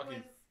how you I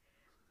fucking?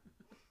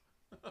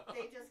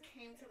 They just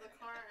came to the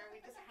car and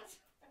we just had.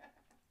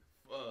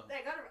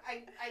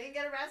 I didn't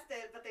get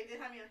arrested, but they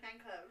did have me in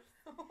handcuffs.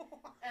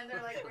 And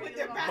they're like, with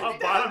their back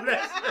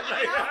bottomless.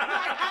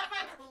 I had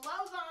my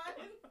clothes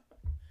on.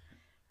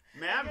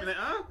 Ma'am, what the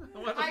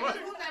I fuck?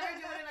 just will never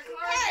do it in a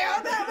car. Hey,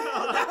 hold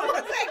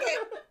on 1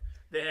 second.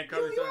 They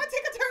handcuffed You want to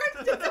take a turn?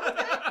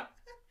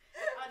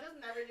 I'll just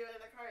never do it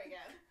in a car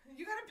again.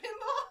 You got a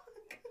pinball?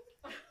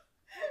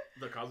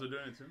 The cops are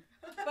doing it too.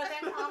 But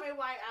then tell me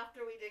why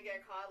after we did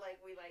get caught, like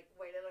we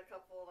waited a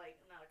couple,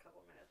 not a couple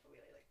minutes, but we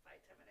waited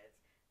 5-10 minutes,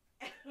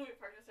 and we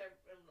parked on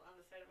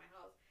the side of my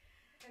house,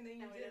 And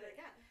then we did it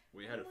again.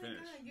 We had to my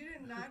finish. God, you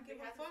did not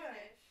give We a had to fuck.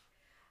 finish.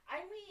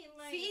 I mean,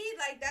 like. See,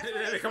 that's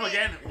what they Come say.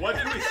 again. What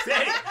did we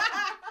say?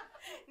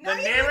 No,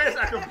 The you neighbors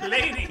didn't. are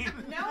complaining.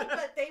 No,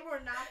 but they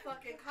were not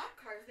fucking cop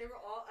cars. They were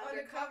all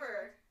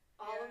Undercover. undercover.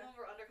 All of Yeah. them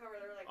were undercover.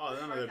 They were like. Oh,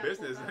 they're none of their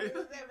business. They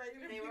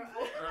were.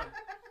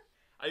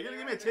 Are you gonna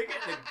give me a ticket?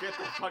 Then get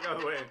the fuck out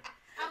of the way.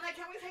 I'm like,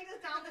 can we take this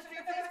down the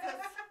street, please?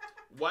 Because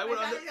Why would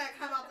my daddy's gonna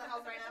come out the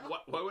house right now.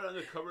 why would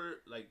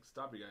undercover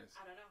stop you guys?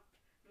 I don't know.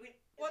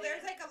 Well,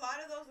 there's a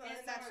lot of those in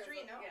that summer,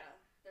 street, no? Yeah,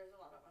 there's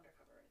a lot of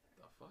undercover right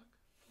there. The fuck?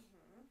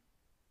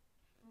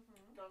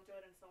 Don't do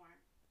it in somewhere.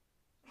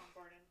 On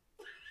Gordon.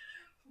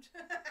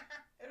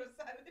 It was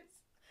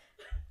Saturdays.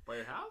 By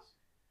your house?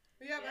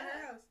 Yeah, by her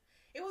Yeah. house.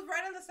 It was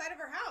right on the side of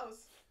her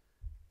house.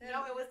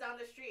 No, it was down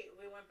the street.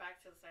 We went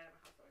back to the side of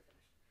my house where we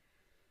finished.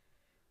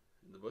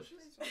 In the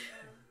bushes?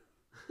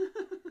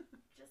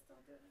 Just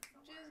don't do it in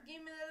somewhere. Just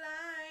give me the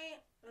light.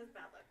 It was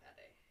bad luck that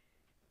day.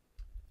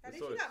 At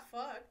least you got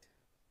fucked.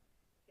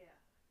 Yeah.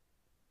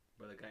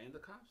 By the guy and the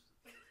cops?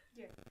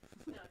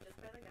 No, just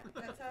by the guy.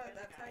 That's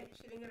how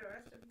she didn't get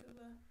arrested. Because,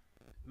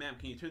 Ma'am,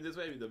 can you turn this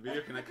way? The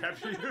video cannot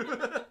capture you.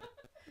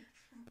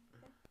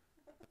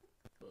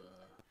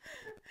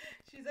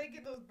 she's like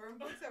in those burn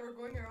books that were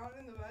going around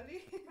in the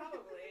valley.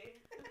 Probably.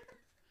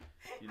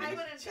 You I need-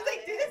 wouldn't She's done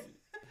like it.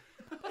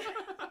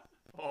 this.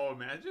 Oh,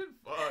 imagine?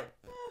 Fuck.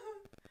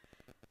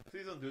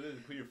 Please don't do this.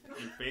 Put your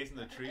face in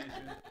the tree and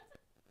shit.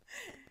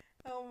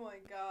 Oh my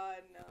God,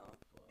 no.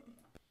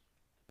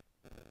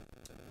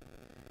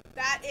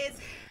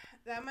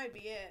 That might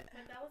be it.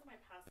 But that was my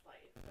past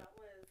life. That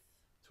was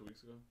 2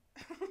 weeks ago?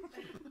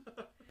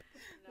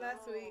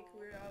 Last week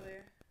we were all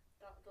there.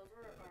 Those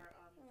were our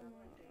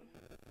days.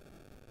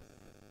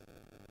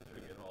 Try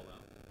to get all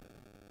out.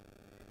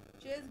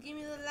 Just give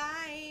me the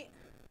light.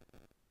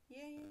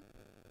 Yeah.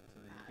 So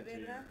then Ah, you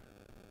can ¿verdad?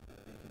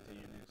 tell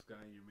your next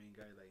guy, your main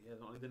guy, like, yeah,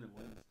 I've only done it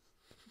once.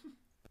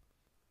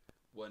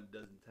 1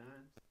 dozen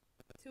times.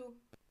 2,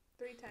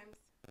 3 times.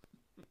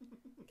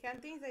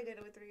 Canteens, I did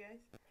it with 3 guys.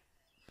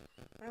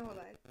 My whole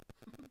life.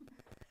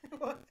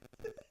 What?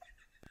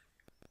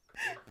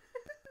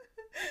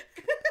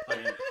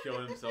 Fucking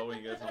kill himself when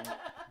he gets home.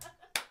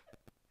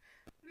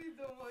 Please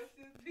don't watch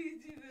this.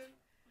 Please, Jesus.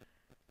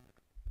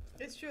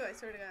 It's true, I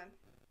swear to God.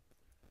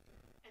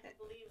 And he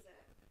believes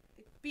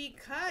it.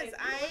 Because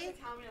If you were to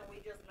tell me that we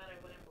just met, I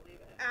wouldn't believe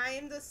it.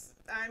 I'm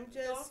Don't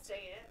just.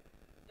 say it.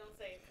 Don't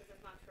say it because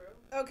it's not true.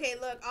 Okay,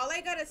 look, all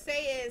I gotta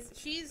say is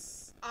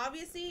she's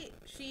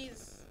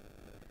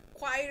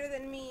quieter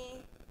than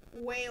me,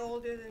 way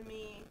older than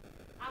me.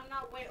 I'm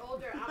not way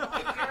older. I'm a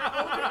year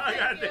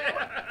older than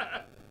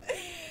you.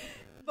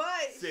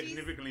 But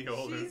Significantly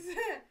older.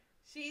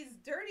 She's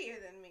dirtier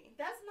than me.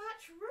 That's not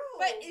true.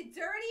 But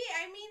dirty,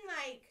 I mean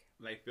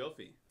Like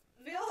filthy.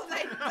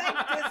 like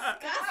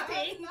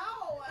disgusting.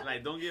 No.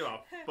 Like, don't give a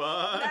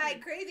fuck.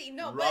 Like crazy.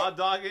 No, Raw but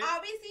dog it.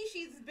 obviously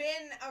she's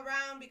been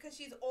around because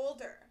she's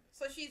older.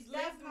 So she's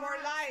lived more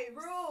lives.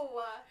 True.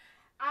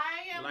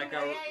 I am Like the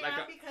way I am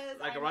a- because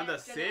like I around the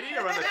met city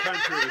Jeanette. or around the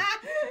country?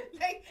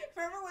 Like,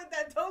 remember with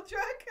that tow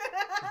truck?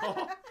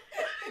 Oh.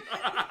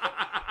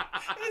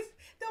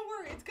 Don't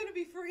worry, it's gonna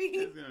be free.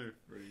 It's gonna be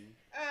free.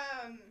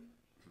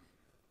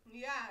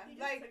 Yeah, He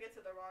just like, took it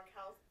to the wrong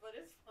house, but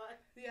it's fun.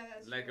 yeah,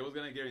 that's Like, it true. was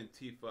gonna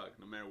guarantee fuck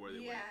no matter where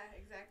they went. Yeah,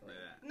 exactly.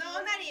 Yeah. No,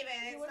 not even.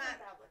 He It's wasn't not.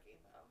 bad looking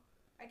though.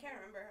 I can't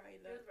remember how he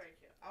He was looked. very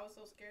cute. I was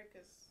so scared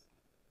because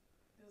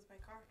it was my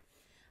car.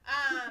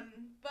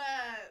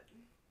 But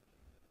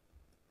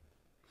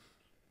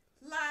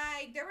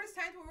like there was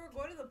times where we would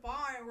go to the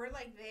bar and we're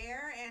like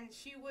there, and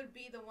she would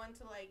be the one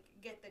to like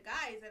get the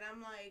guys, and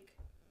I'm like,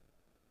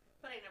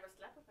 But I never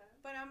slept with her.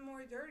 but I'm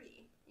more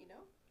dirty, you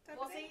know. type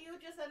Well, of thing. see, you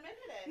just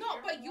admitted it. No,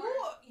 You're but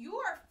more- you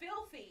are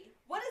filthy.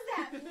 What does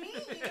that mean?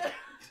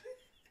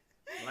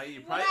 Like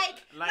you probably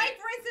like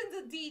for instance,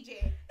 the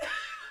DJ.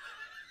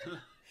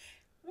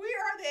 We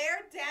are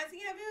there dancing,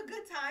 having a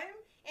good time,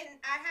 and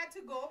I had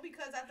to go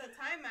because at the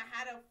time I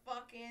had a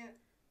fucking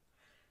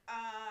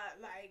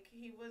like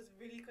he was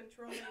really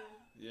controlling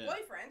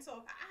boyfriend,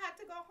 so I had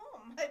to go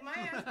home. Like my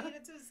ass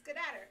needed to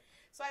skedaddle,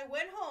 so I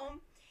went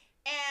home,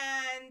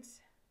 and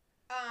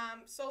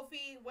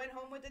Sophie went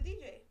home with the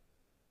DJ.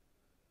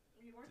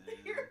 You weren't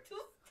there to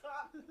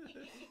stop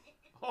me.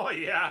 Oh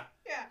yeah.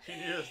 Yeah. She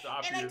needed to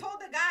stop And you. I told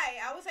the guy,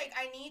 I was like,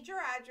 I need your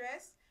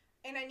address,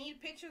 and I need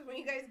pictures when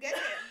you guys get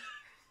there.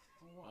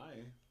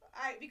 Why?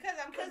 Because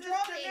I'm Because it's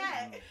controlling.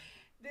 Jeanette.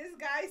 This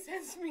guy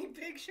sends me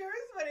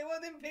pictures, but it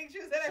wasn't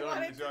pictures that I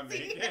wanted to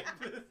see.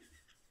 Naked.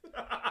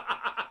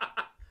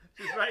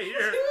 She's right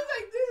here. She was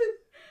like this.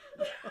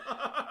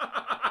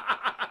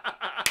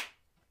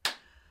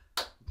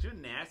 You're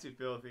nasty,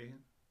 filthy.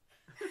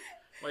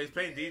 Wait, he's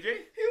playing DJ?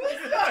 He was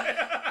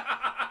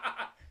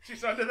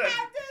She's under that.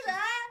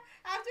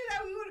 After that,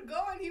 we would go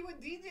and he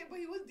would DJ, but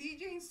he was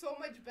DJing so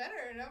much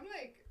better, and I'm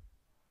like,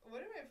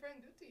 what did my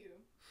friend do to you?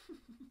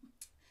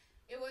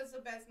 It was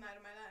the best night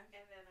of my life.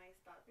 And then I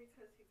stopped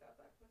because he got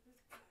back with his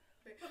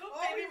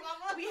baby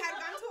mama. We had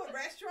gone to a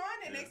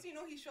restaurant, and next thing you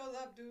know, he shows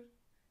up, dude.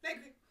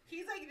 Like,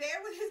 he's like there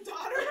with his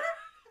daughter.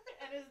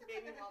 And his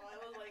baby mama. I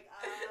was like,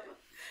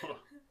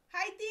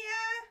 Hi,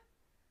 Tia.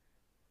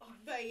 Oh,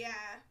 But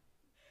yeah.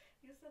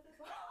 You said this.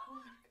 Oh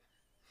my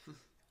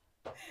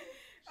god.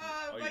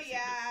 But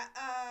yeah,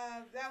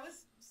 that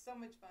was so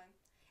much fun.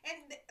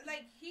 And,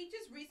 like, he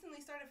just recently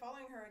started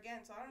following her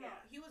again, so I don't know.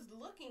 He was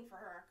looking for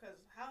her, because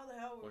how the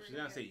hell were we she's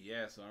gonna say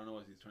yes, so I don't know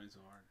why he's trying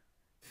so hard.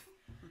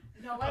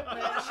 No, I'm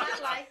not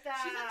like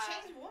that. She's a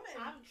changed woman.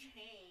 I'm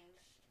changed.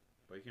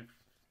 But you can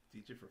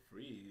teach it for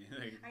free.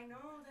 Like, I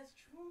know, that's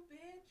true,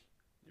 bitch.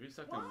 you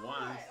sucked him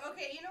once.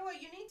 Okay, you know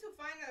what? You need to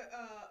find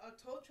a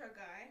tow truck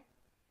guy.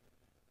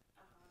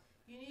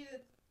 You need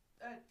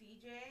a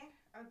DJ,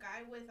 a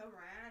guy with a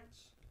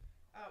ranch.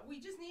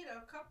 We just need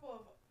a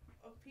couple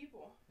of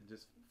people. And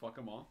just fuck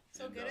them all.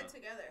 So and, get it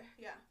together.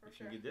 Yeah, for you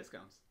sure. can get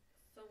discounts.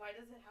 So why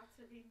does it have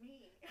to be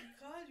me?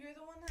 Because you're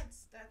the one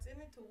that's in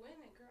it to win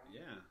it, girl.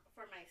 Yeah.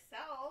 For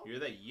myself. You're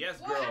the yes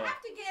Well, girl. I have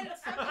to get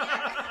something.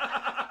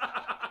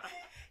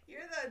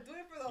 You're the do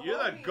it for the You're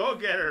the homies.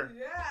 go-getter.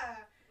 Yeah.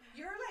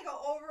 You're like an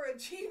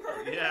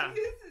overachiever. Yeah.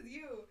 This is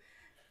you.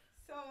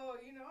 So,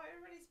 you know,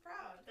 everybody's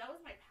proud. That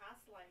was my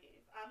past life.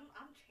 I'm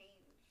changed.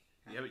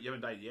 You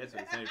haven't died yet, so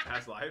it's not your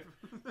past life.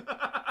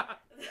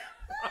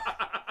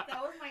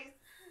 That was my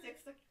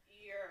sixth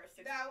year.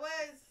 6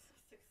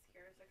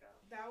 years ago.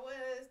 That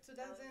was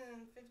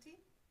 2015?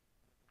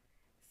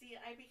 See,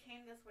 I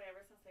became this way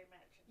ever since I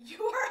met you.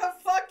 You are a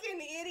fucking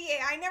idiot.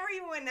 I never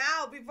even went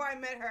out before I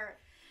met her.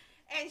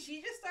 And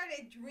she just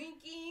started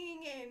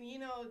drinking and, you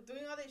know,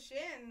 doing all this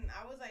shit. And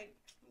I was like,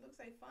 looks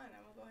like fun.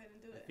 I'm going to go ahead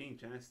and do I it.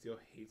 think Janet still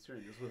hates her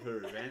and this was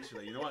her revenge.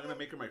 Like, you know what? I'm going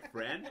to make her my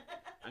friend.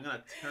 I'm going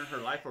to turn her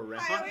life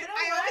around. I always one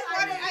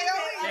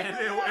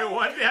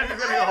day I'm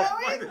just going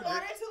to go.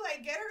 wanted to,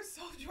 like, get her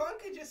so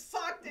drunk and just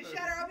sock the shit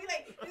out of her. I'll be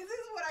like, this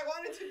is what I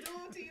wanted to do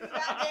to you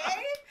that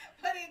day.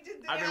 But it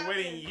just didn't I've been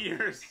happen. waiting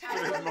years for I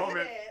this believe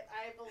moment. it.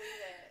 I believe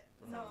it.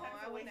 No, Sometimes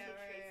I the way would she never.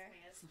 treats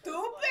me is just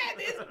Stupid, like-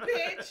 this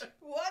bitch.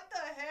 What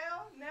the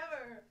hell?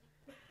 Never.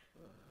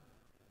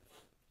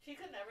 She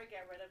could never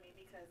get rid of me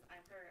because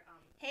I'm her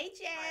Hey,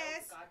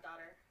 Jess.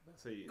 goddaughter.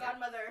 That's how you,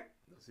 Godmother.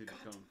 that's how you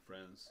become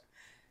friends.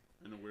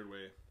 In a weird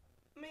way.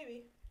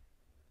 Maybe.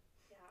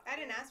 Yeah. I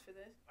didn't ask for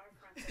this. Our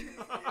friendship is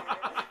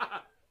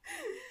weird.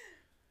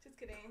 Just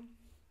kidding.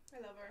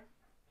 I love her.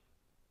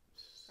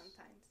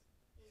 Sometimes.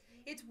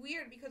 It's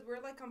weird because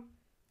we're like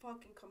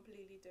fucking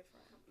completely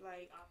different.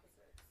 Like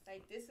Opposites.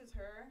 this is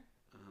her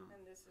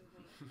and this is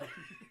me.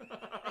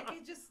 Like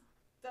it just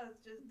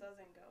doesn't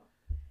go.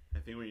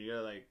 I think when you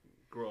gotta like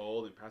grow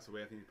old and pass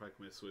away, I think you probably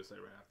commit suicide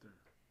right after.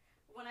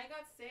 When I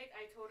got sick,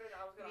 I told her that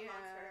I was gonna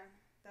haunt her.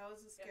 That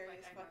was the If, like,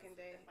 scariest I got- fucking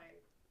day. if I-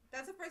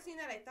 That's the first thing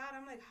that I thought.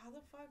 I'm like, how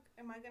the fuck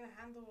am I gonna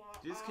handle all?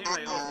 You just all came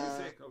like, oh, this? she's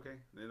sick,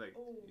 okay. Then like,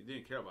 Oh. you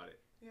didn't care about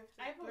it. You have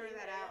to I blur believe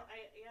that it. out.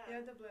 Yeah. You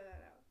have to blur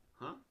that out.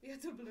 Huh? You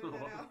have to blur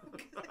that out.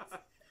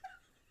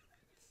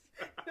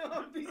 No,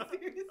 I'm being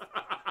serious.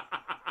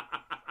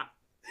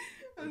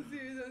 I'm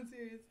serious.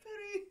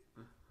 Sorry.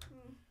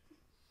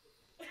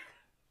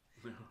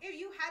 If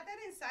you had that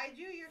inside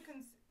you, you're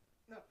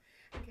no.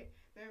 Okay,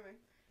 never mind.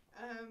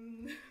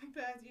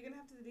 But you're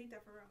gonna have to delete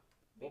that for real.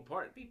 What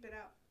part? Beep it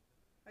out.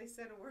 I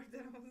said a word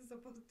that I wasn't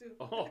supposed to.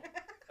 Oh.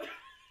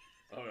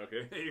 Oh,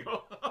 okay. There you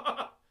go.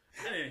 I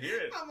didn't hear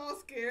it. I'm all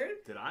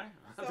scared. Did I?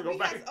 I have to Sophie go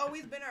back. has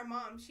always been our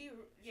mom. Yes,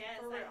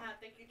 for I real. have.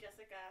 Thank you,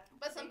 Jessica.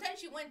 But sometimes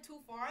she went too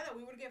far that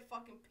we would get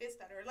fucking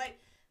pissed at her. Like,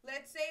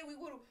 let's say we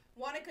would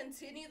want to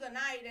continue the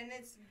night and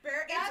it's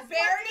barely That's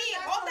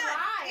hold a on,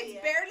 lie.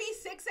 it's barely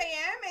 6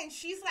 a.m. and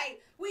she's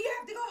like, we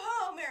have to go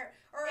home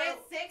or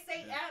It's 6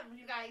 a.m.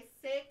 You guys,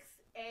 6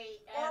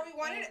 Or we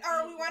wanted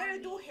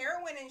to do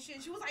heroin and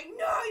shit. She was like,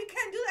 "No, you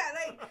can't do that."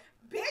 Like,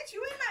 bitch,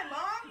 you ain't my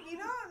mom. You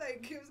know,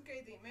 like it was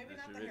crazy. Maybe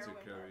not the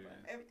heroin part, but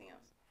everything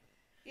else.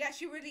 Yeah,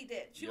 she really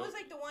did. She was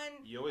like the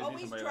one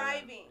always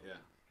driving. Like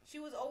yeah. She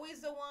was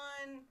always the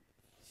one.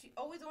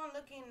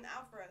 Looking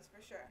out for us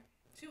for sure.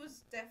 She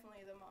was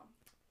definitely the mom.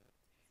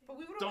 But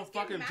we would don't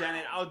fuck him,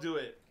 Janet. I'll do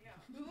it. Yeah.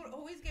 We would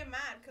always get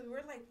mad because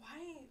we're like,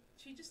 why?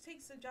 She just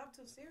takes the job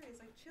too serious.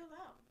 Like, chill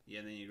out. Yeah,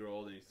 and then you grow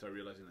old and you start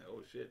realizing like,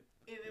 oh shit.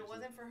 If it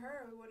wasn't for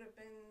her, it would have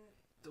been.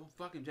 Don't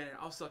fuck him, Janet.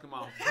 I'll suck him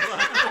off.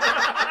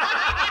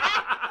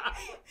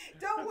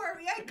 Don't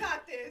worry, I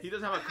got this. He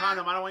doesn't have a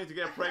condom. I don't want you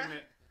to get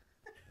pregnant.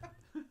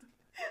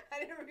 I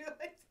didn't realize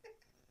it.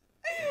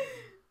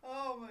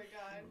 Oh my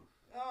god.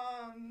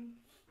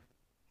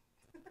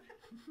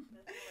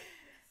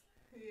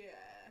 Yeah.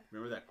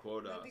 Remember that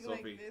quote, Nothing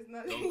Sophie? Like this.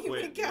 Nothing. You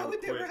make out with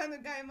the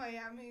random guy in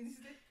Miami.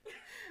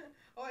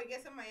 Oh, I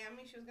guess in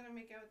Miami she was gonna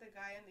make out with the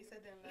guy and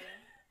Lisa didn't let her.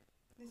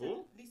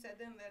 Lisa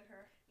didn't let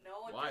her.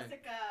 No, why?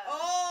 Jessica.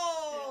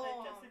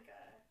 Oh.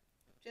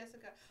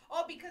 Jessica.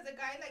 Oh, because the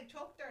guy like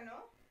choked her,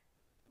 no?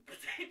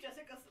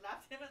 Jessica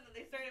slapped him and then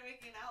they started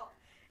making out.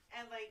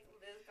 And like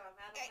Liz got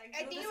mad. I'm like,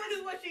 I think this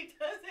is what she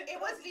does. It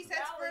was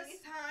Lisa's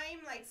first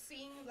time like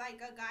seeing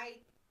like a guy,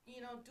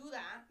 do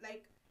that,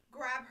 like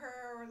grab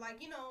her or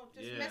like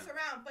just mess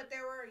around. But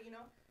there were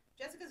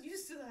Jessica's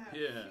used to that.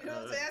 Yeah.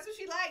 So that's what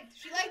she liked.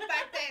 She liked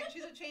back then.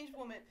 She's a changed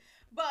woman.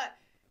 But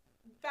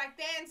back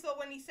then, so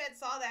when he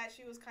saw that,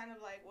 she was kind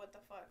of like, what the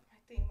fuck? My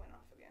thing went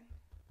off again.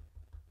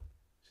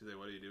 She's like,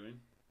 what are you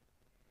doing?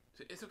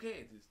 It's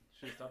okay.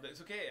 Should stop that. It's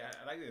okay.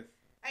 I like this.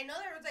 I know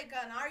there was like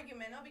an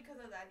argument, not because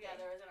of that. Yeah,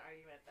 there was an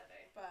argument that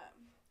day. But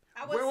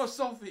where was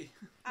Sophie?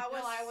 I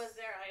was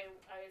there. I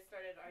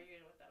started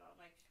arguing with them. I'm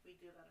like, we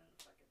do that in the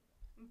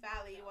fucking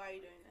Valley. Why are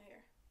you doing that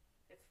here?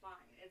 It's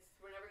fine.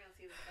 We're never gonna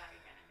see this guy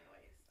again,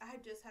 anyways. I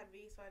had just had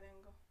V, so I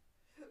didn't go.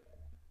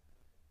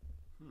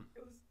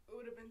 It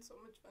would have been so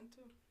much fun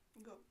to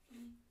go.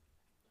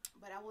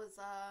 But I was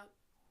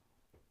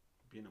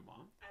being a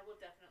mom? I will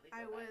definitely go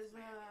I back was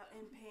to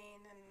Miami, in pain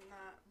and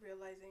not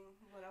realizing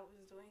what I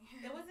was doing.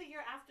 It was a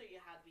year after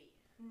you had V.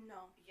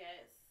 No.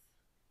 Yes.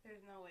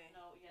 There's no way.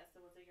 No, yes,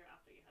 it was a year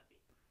after you had V.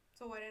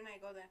 So why didn't I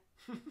go then?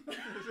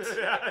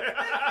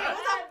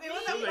 It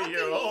was a fucking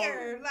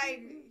year.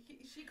 Like,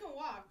 she can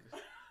walk.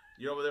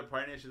 You're over there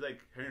partying, she's like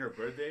having her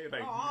birthday.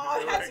 Like, oh,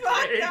 that's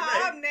fucked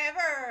up.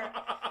 Never.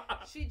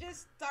 She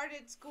just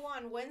started school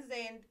on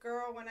Wednesday, and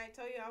girl, when I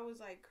tell you I was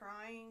like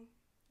crying,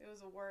 it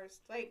was the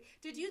worst. Like,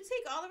 did you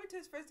take Oliver to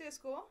his first day of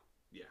school?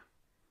 Yeah.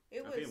 I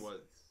think it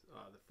was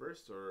the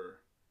first,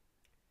 or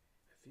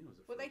I think it was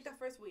the first. Like the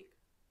first week.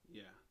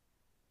 Yeah.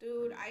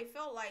 Dude, I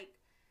felt like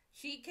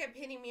she kept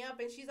hitting me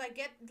up, and she's like,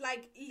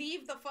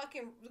 leave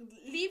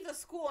the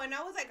school. And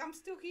I was like, I'm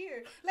still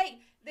here. Like,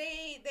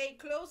 they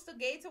closed the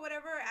gates or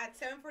whatever at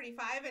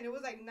 7:45, and it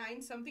was like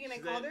 9 something, and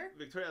she's I called her.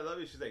 Victoria, I love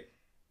you. She's like,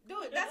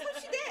 dude, that's what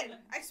she did.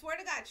 I swear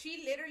to God.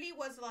 She literally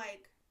was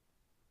like,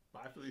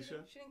 bye,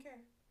 Felicia. She didn't care.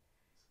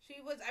 She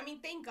was,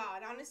 thank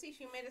God. Honestly,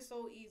 she made it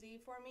so easy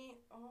for me.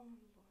 Oh,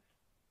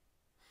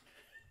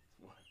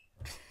 Lord. What?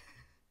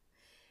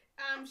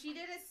 She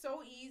did it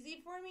so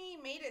easy for me.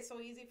 Made it so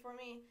easy for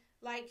me.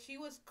 Like, she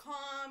was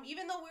calm.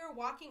 Even though we were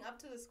walking up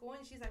to the school,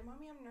 and she's like,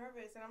 Mommy, I'm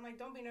nervous. And I'm like,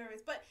 don't be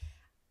nervous. But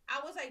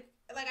I was like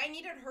I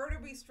needed her to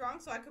be strong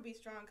so I could be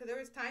strong. Because there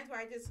was times where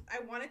I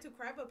wanted to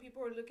cry, but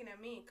people were looking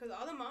at me. Because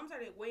all the moms are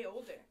like way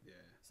older.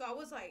 Yeah. So I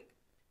was like,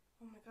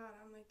 oh my God,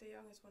 I'm like the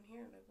youngest one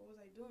here. Like, what was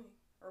I doing?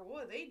 Or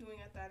what were they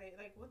doing at that age?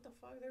 Like, what the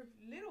fuck? They're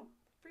little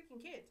freaking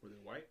kids. Were they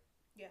white?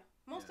 Yeah.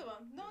 Most of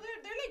them. No,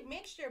 they're like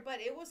mixture,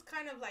 but it was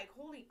kind of like,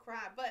 holy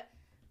crap. But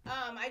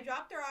I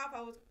dropped her off.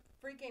 I was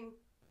freaking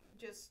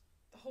just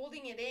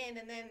holding it in.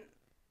 And then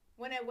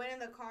when I went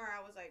in the car, I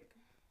was like,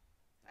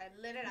 I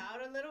let it out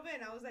a little bit.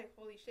 And I was like,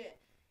 holy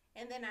shit.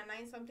 And then at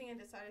 9 something, I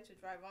decided to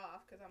drive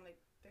off because I'm like,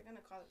 they're going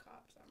to call the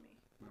cops on me.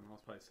 My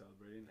mom's probably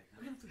celebrating. Like,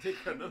 I have to take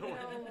another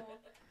one.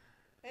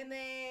 And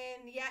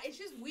then, yeah, it's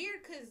just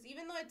weird because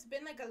even though it's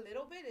been like a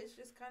little bit, it's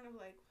just kind of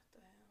like,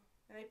 what the hell?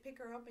 And I pick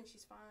her up and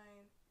she's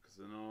fine. Because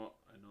I know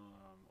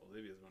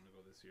Olivia's going to go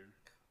this year.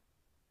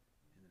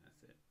 And then that's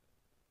it.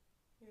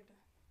 You're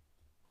done.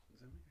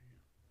 Is that me or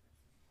you?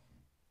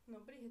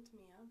 Nobody hits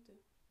me up,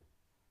 dude.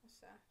 That's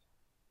sad.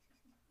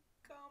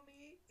 Call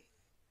me.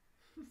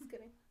 Just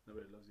kidding.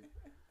 Nobody loves you.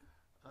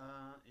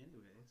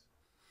 Anyways.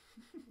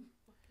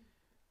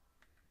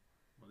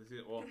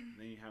 Well,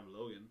 then you have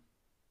Logan.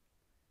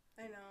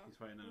 I know. He's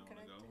probably not going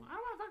to go. I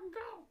don't want to fucking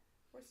go.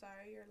 We're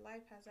sorry. Your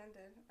life has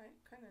ended. I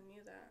kind of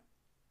knew that.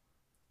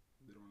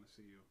 They don't want to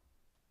see you.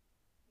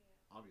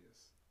 Yeah.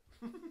 Obvious.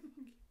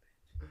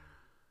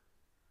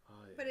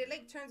 Oh, yeah. But it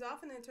like turns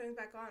off and then turns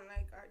back on.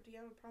 Like, do you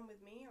have a problem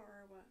with me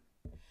or what?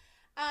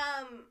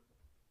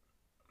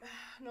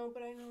 No,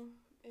 but I know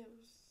it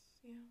was,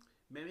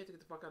 Maybe you have to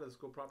get the fuck out of the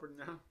school property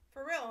now.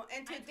 For real.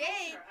 And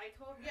today, I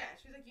told her. Yeah,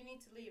 she was like, you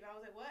need to leave. I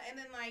was like, what? And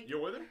then like,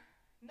 you're with her?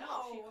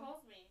 No, she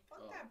calls me.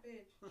 Fuck that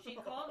bitch. She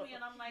called me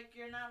and I'm like,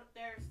 you're not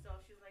there still.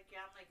 She's like,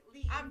 yeah. I'm like,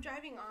 leave. I'm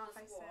driving off.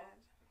 I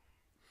said.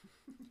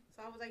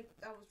 So I was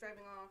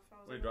driving off. I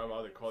was When you drive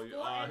out, they call you.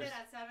 School ended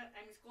at 7.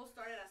 I mean, school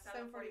started at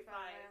 7:45.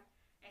 Yeah.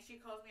 And she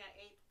calls me at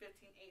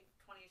 8:15,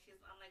 8:20.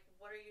 I'm like,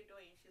 what are you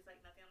doing? She's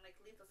like, nothing. I'm like,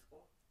 leave the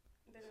school.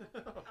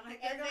 I'm like,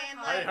 and then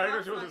how do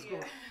you go to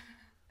school?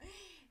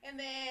 And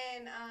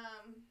then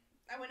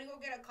I went to go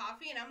get a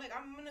coffee, and I'm like,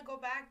 I'm gonna go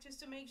back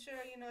just to make sure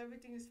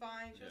everything is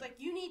fine. She was like,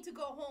 you need to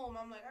go home.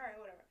 I'm like, all right,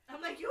 whatever.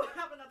 I'm like, you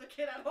have another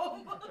kid at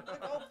home. I'm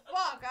like, oh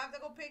fuck, I have to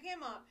go pick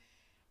him up.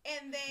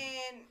 And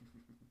then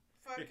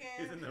fucking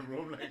he's in the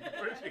room like,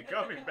 where's she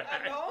coming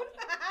back? Alone?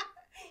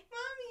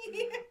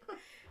 Mommy.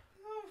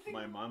 Oh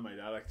my mom, my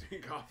dad like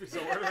drinking coffee,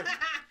 so we're like.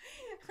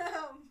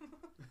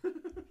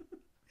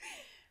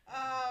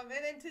 And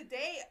then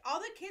today, all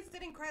the kids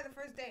didn't cry the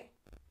first day.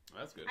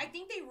 That's good. I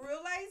think they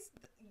realized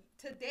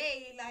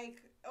today,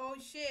 like, oh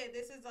shit,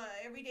 this is a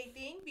everyday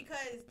thing,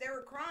 because they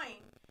were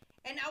crying,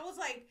 and I was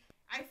like,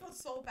 I feel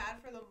so bad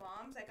for the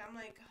moms. Like, I'm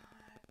like, God,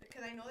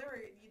 because I know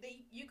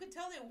you could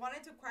tell they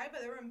wanted to cry,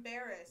 but they were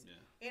embarrassed.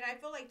 Yeah. And I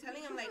feel like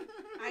telling them, like,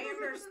 I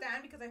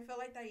understand, because I felt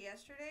like that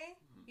yesterday,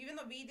 even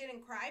though V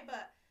didn't cry,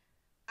 but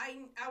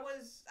I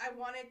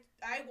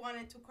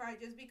wanted to cry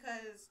just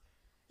because,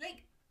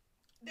 like.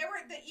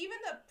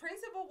 Even the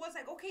principal was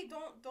like, okay,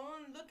 don't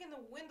look in the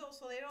window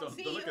so they don't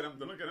see Don't you. look at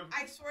him. Don't look at him.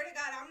 I swear to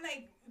God, I'm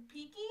like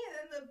peeking,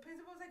 and then the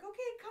principal was like,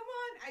 okay, come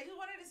on. I just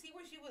wanted to see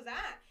where she was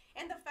at,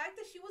 and the fact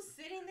that she was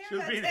sitting there.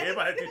 She was being hit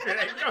by a teacher.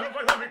 Like, come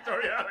on,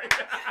 Victoria. Like,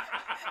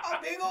 a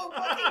big old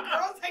fucking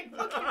girl's like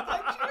fucking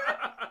punching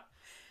her.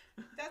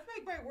 That's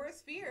like my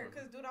worst fear,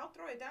 because dude, I'll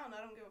throw it down.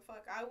 I don't give a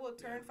fuck. I will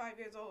turn 5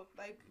 years old.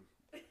 Like,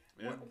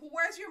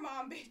 where's your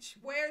mom, bitch?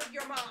 Where's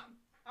your mom?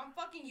 I'm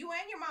fucking you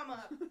and your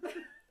mama up.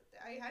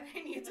 I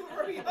need to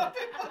hurry up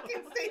and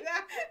fucking say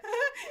that.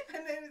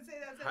 And then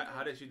say that. How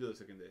did she do the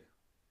second day?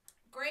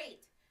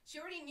 Great. She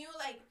already knew,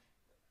 like,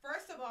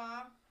 first of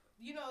all,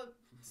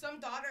 some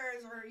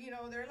daughters or,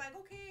 they're like,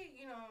 okay,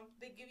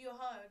 they give you a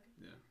hug.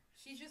 Yeah.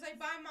 She's just like,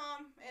 bye,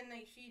 Mom. And,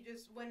 like, she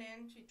just went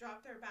in. She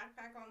dropped her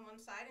backpack on one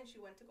side and she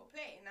went to go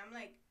play. And I'm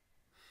like,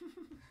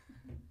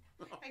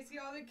 I see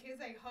all the kids,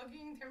 like,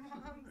 hugging their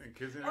moms.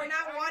 Or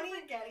not wanting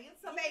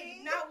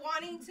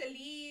to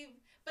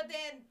leave. But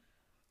then...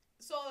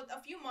 So a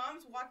few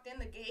moms walked in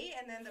the gate,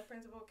 and then the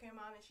principal came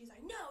on, and she's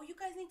like, "No, you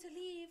guys need to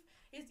leave.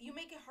 You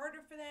make it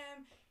harder for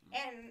them."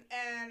 And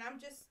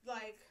I'm just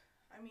like,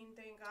 I mean,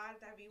 thank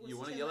God that V was. You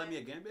want to yell at me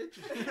again, bitch?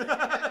 In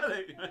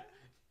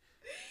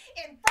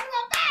front of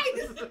my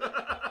face.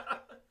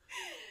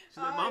 She's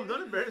like, "Mom,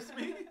 don't embarrass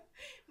me."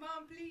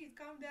 Mom, please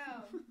calm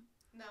down.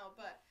 No,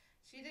 but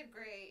she did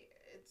great.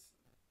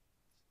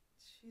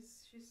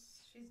 She's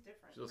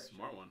different. She's a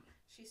smart one.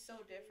 She's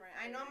so different.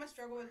 I know I'm gonna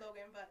struggle with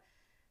Logan, but.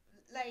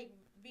 Like,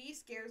 B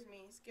scares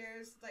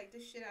like,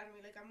 the shit out of me.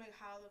 Like, I'm like,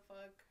 how the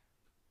fuck?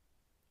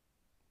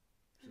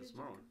 She's a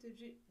smart one.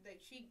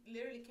 She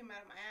literally came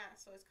out of my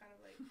ass, so it's kind of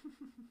like,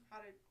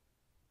 how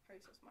are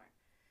you so smart?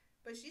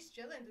 But she's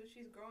chilling, dude.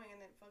 She's growing,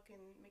 and it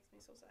fucking makes me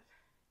so sad.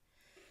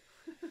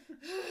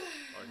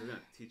 Oh, she's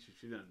gonna teach you.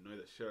 She's gonna annoy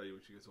the shit out of you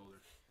when she gets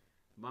older.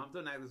 Mom,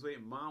 don't act this way.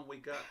 Mom,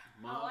 wake up.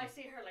 Mom. Oh, I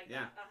see her like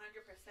that,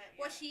 100%.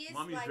 Yeah. Well, she is.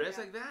 Mom, you like dress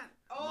that. like that?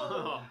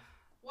 Oh.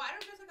 Well, I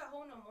don't dress like a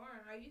hoe no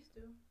more. I used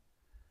to.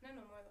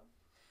 No more though.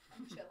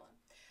 I'm chilling.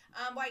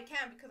 Well, I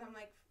can't because I'm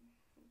like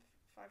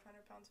 500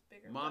 pounds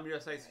bigger. Mom, you're a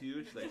size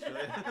huge. Like,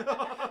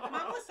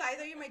 Mom, what size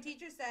are you? My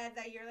teacher said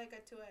that you're like a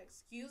 2X.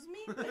 Excuse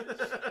me?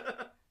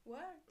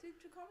 What did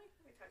you call me?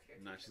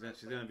 No, she's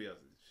gonna be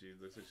she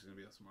looks like she's gonna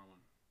be a smart one.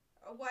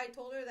 Well, I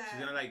told her that. She's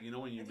gonna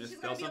when you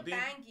misspell something. She's gonna be a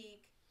band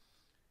geek.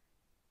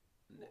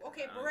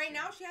 Okay, but right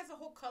now she has a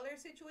whole color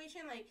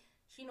situation. Like,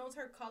 she knows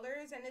her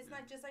colors, and it's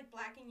not just like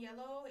black and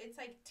yellow. It's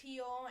like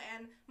teal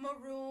and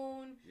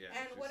maroon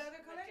and what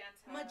other color?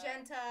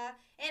 Magenta.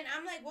 And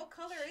I'm like, what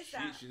color is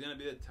that? She's gonna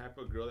be the type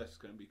of girl that's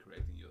gonna be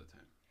correcting you all the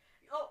time.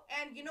 Oh,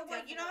 and you know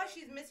what? You know how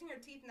she's missing her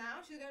teeth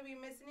now? She's gonna be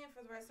missing it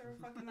for the rest of her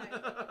fucking life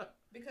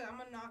because I'm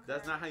gonna knock her.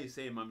 That's not how you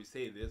say it, Mom. You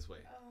say it this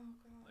way. Oh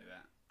God. Like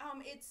that.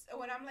 It's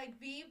when I'm like,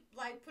 B,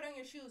 like, put on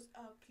your shoes.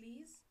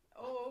 Please.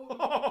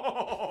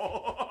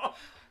 Oh.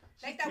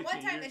 Like that one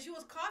time that she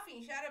was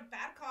coughing. She had a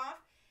bad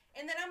cough.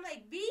 And then I'm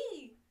like,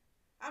 B,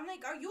 I'm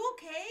like, are you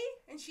okay?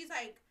 And she's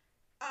like,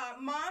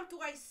 Mom,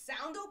 do I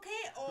sound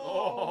okay?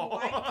 Oh,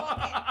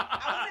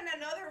 I was in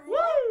another room.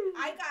 Woo!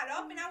 I got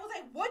up and I was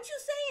like, what you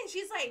saying?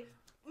 She's like,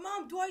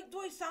 Mom, do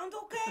I sound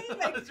okay?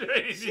 Like,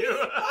 she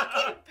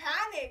fucking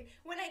panicked.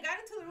 When I got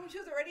into the room, she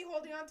was already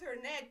holding onto her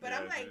neck. But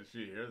I'm like,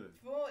 she hears it.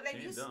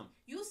 Like, you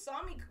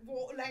saw me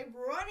like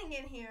running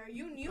in here.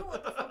 You knew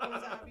what the fuck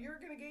was up. You were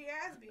gonna get your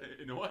ass beat.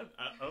 You know what?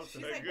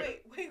 She's like,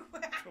 wait,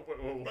 what?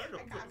 What?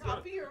 I got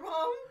coffee, your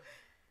mom.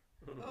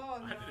 Oh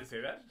no. I didn't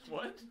say that.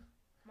 What?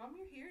 Mom,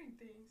 you're hearing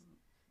things.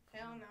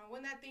 Hell no.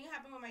 When that thing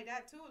happened with my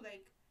dad too,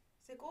 like,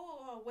 it's like,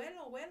 oh,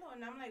 abuelo,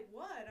 and I'm like,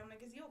 what? I'm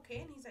like, is he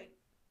okay? And he's like,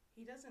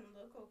 he doesn't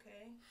look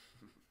okay.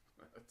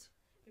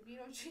 If you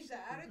don't change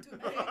that attitude,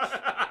 bitch.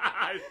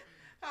 I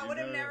would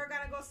have never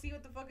gonna go see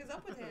what the fuck is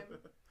up with him.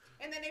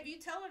 And then if you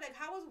tell her, like,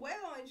 how was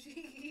Abuelo? And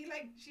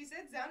she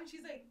sits down and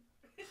she's like,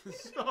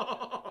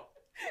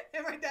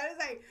 And my dad is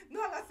like,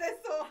 no hagas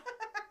eso.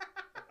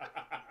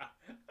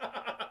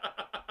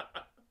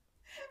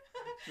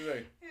 She's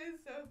like,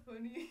 It's so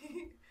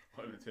funny.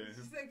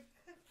 She's like,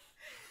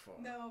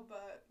 no,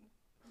 but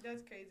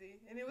that's crazy.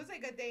 And it was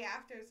like a day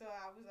after, so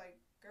I was like,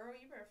 girl,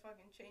 you better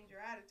fucking change your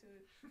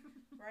attitude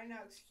right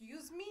now.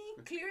 Excuse me?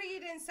 Clearly you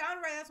didn't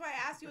sound right. That's why I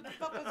asked you what the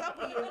fuck was up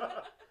with you.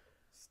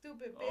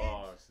 Stupid bitch.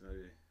 Oh, she's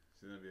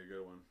gonna be a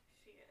good one.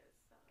 She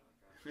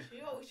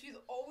is. She's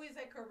always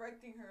like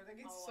correcting her. Like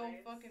it's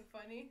Always. so fucking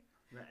funny.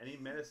 Any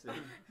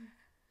medicine.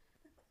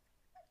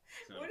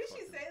 What did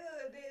she say the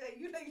other day that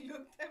you like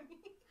looked at me?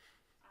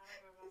 I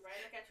don't remember. I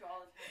look at you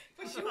all the time.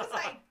 But she was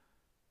like,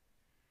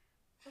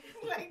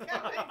 I'm like,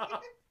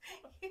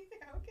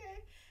 okay.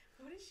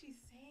 What did she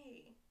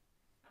say?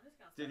 I'm just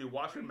gonna. Did you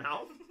wash your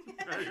mouth?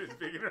 Are you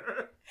speaking to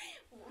her?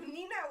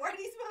 Nina, why do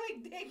you smell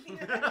like dick?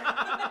 Nina?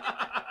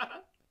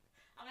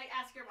 I'm like,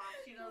 ask your mom.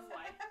 She knows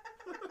why.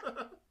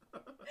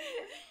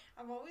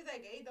 I'm always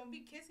like, hey, don't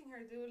be kissing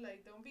her, dude.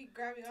 Like, don't be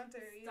grabbing onto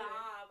her either.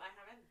 Stop. I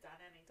haven't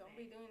done anything. Don't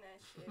be doing that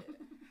shit.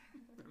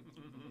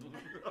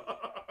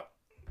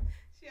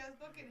 She has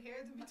fucking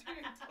hairs in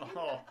between her teeth.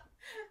 Oh.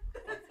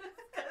 That's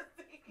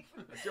disgusting.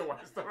 That's your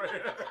wife's story.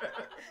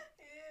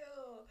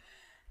 Ew.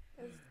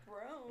 That's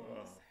gross.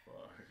 Oh,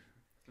 fuck.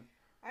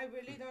 I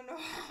really don't know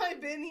how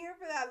I've been here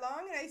for that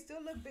long, and I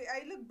still look big.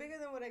 I look bigger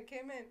than when I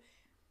came in.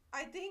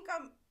 I think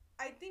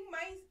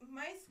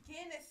my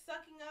skin is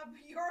sucking up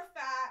your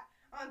fat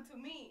onto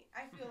me.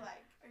 I feel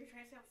like. Are you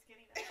trying to say I'm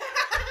skinny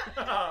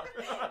now?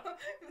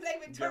 Like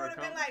Victoria would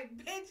have been like,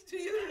 "Bitch, do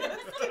you look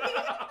skinny?"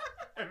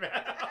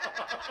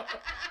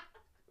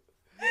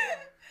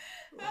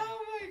 Oh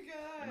my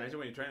god. Imagine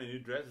when you're trying a new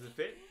dress. Does it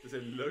fit? Does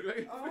it look like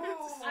it fits?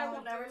 Oh, I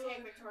will never dude,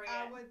 take Victoria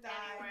I would die.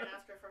 anywhere and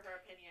ask her for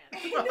her opinion.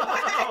 She's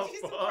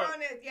super fuck.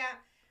 on it, yeah.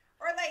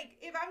 Or like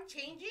if I'm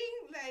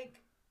changing, like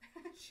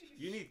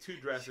You need two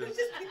dresses.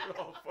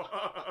 Oh,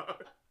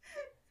 fuck.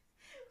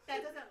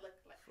 That doesn't look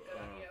like good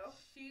on you.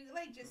 She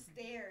like just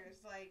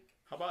stares like.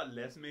 How about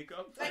less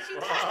makeup? Like she.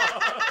 Or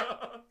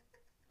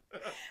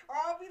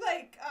I'll be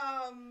like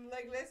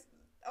let's.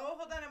 Oh,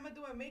 hold on, I'm gonna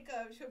do my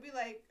makeup. She'll be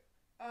like,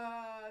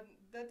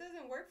 that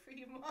doesn't work for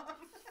you,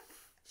 mom.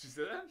 She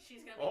said that?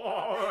 She's gonna be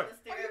on the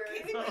stairs. Are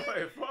you kidding me?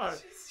 Oh,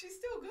 fuck. She's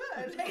still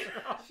good. Like,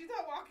 she's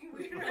not walking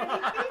weird or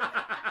anything.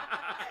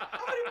 I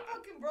would have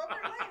fucking broke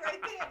her leg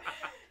right there.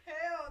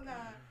 Hell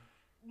nah.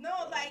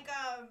 No, like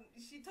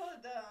she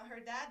told her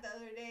dad the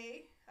other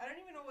day. I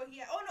don't even know what he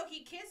had. Oh no,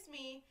 he kissed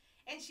me,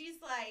 and she's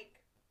like,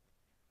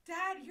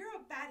 "Dad, you're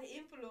a bad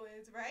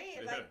influence,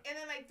 right?" Yeah. Like, and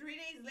then like 3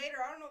 days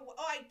later, I don't know.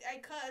 I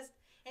cussed,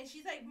 and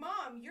she's like,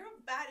 "Mom, you're a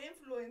bad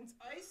influence.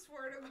 I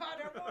swear to God,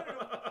 I'm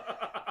gonna."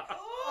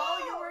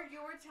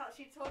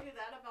 She told you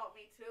that about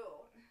me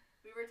too.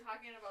 We were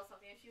talking about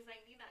something, and she's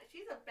like, Nina,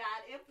 she's a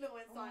bad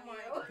influence on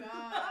my you.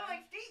 God. I'm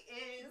like, she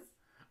is.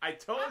 I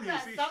told you.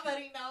 That See,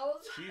 somebody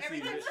knows. Every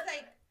sees time it. she's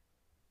like,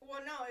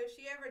 well, no, if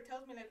she ever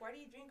tells me, like, why do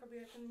you drink? I'll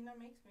be like, Nina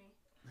makes me.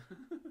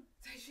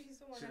 So she's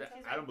the one She's that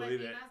like, tells me. I don't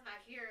believe it. Nina's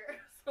not here,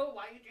 so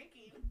why are you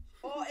drinking?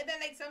 Oh, and then,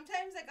 like,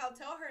 sometimes, like, I'll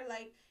tell her,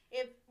 like,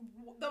 if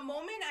the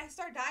moment I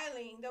start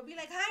dialing, they'll be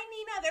like, hi,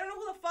 Nina. They don't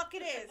know who the fuck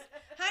it is.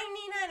 Hi,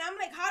 Nina. And I'm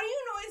like, how do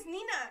you know it's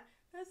Nina?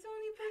 That's the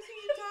only person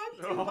you talk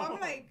to.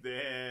 I'm like,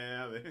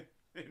 damn,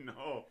 they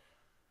know.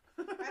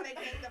 I, like,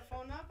 hang the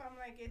phone up. I'm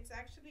like, it's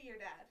actually your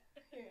dad.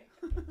 Here,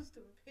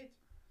 stupid bitch.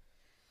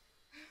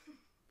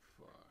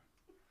 Fuck.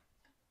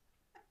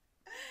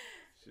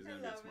 She's I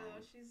gonna be a love her, smart though.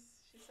 one. She's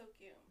so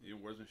cute.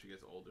 Even worse when she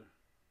gets older.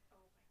 Oh my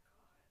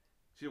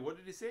god. She, what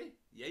did he say?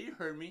 Yeah, you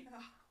heard me.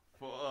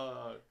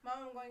 Mom,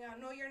 I'm going out.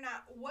 No, you're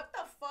not. What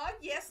the fuck?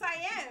 Yes, I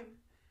am.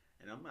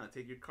 And I'm gonna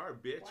take your car,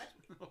 bitch.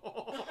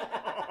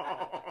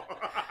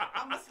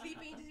 I'm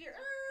sleeping. Just hear.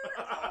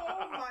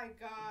 Oh my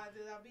god,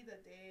 dude, that'll be the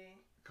day.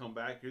 Come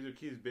back. Here's your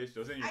keys, bitch.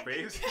 Those in your I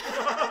face.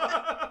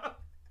 think-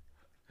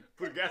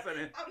 Put gas on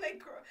it. I'm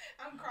like,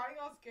 I'm crying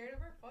all scared of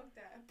her. Fuck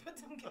that. Put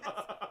some gas.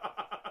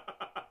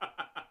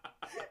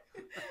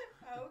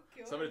 I'll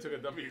kill Somebody her. took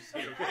a dump of your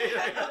seat, okay?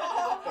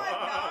 Oh my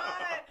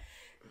god.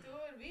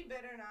 Dude, we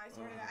better not. I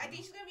swear to God. I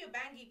think she's gonna be a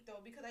band geek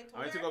though because I told I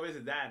went to her. go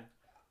visit dad.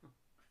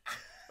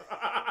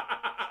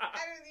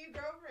 I don't need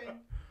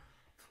girlfriend.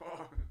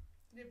 Fuck.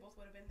 They both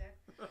would have been there.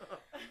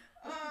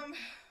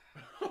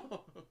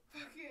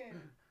 Fucking.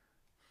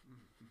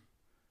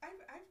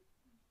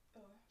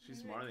 She's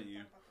maybe smarter I than can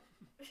you. talk about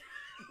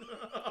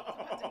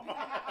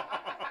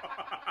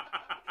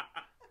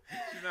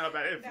She's not a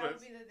bad that. That would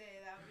influence. be the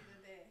day. That would be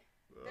the day.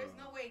 There's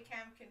no way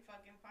Cam can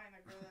fucking find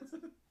a girl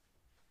that's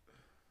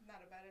not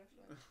a bad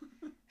influence.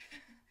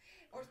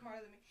 Or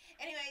smarter than me.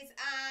 Anyways,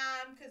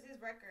 cause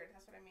his record,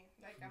 that's what I mean.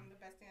 Like I'm the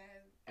best thing I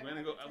have. I'm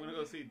gonna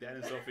go see Dad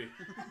and Sophie.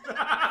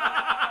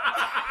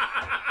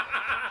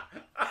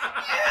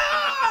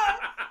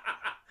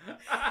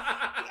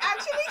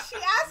 Actually, she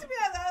asked me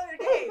that the other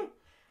day.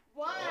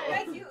 Why?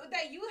 Like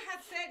you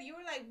had said, you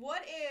were like,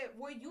 what if,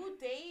 would you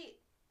date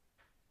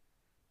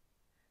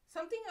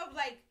something of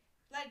like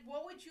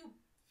what would you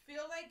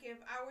feel like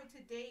if I were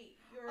to date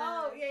your...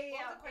 Oh, yeah.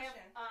 What was the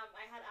question?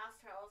 I had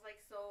asked her, I was like,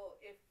 so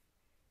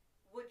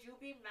would you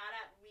be mad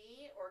at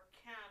me or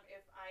Cam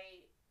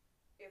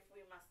if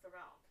we messed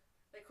around?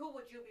 Like, who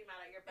would you be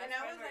mad at? Your best friend?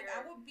 And I was like,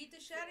 I will beat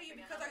the shit out of you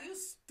because are other? you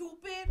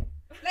stupid?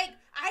 Like,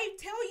 I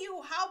tell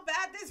you how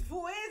bad this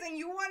fool is and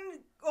you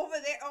want over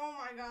there. Oh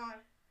my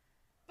god.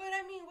 But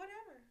I mean,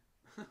 whatever.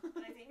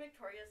 And I think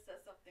Victoria said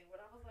something,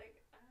 but I was like,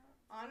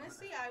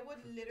 honestly, I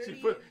would literally...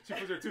 She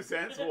puts her 2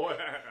 cents. Well,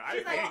 I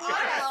She's think. like,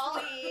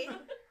 honestly...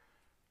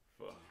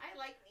 I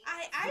like me.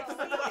 I've so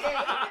seen okay.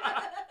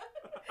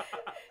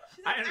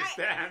 I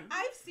understand.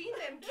 I've seen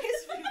them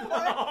kiss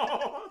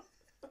before.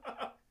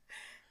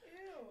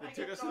 Ew. They I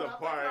took get us to thrown the out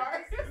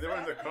park. They were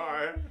in the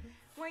car.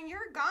 When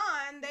you're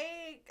gone,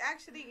 they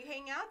actually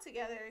hang out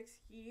together.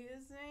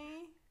 Excuse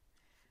me.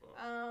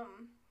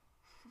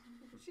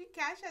 She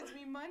cash outs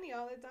me money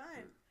all the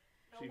time.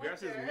 She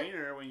grabs his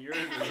wiener when you're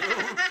in the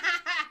room.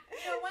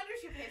 No wonder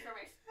she pays for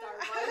my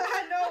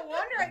Starbucks. No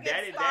wonder I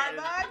get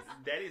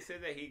Starbucks. Daddy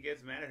said that he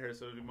gets mad at her,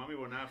 so mommy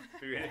will not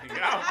figure anything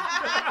out.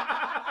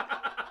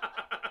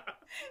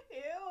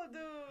 Ew,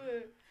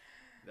 dude.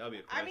 That'll be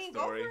a cool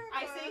story. Go for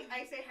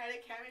I say hi to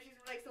Cam and she's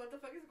like, so what the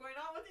fuck is going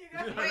on with you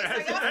guys? Wait, so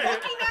y'all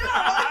fucking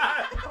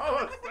now? All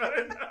of a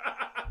sudden.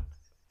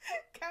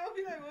 Cam will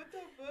be like, what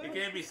the fuck? You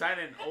can't be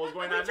silent. Oh, what's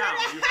going on now?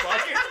 You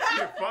fucking?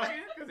 You're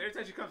fucking? Because every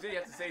time she comes in, you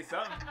have to say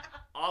something.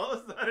 All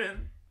of a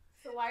sudden.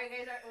 So why you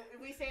guys are?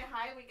 We say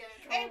hi, we get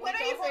in trouble. Hey, when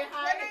are you say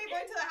hi.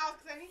 going to the house?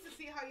 Because I need to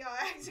see how y'all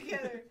act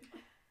together.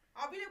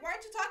 I'll be like, why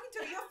aren't you talking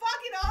to her? You're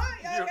fucking on.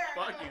 You're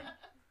fucking.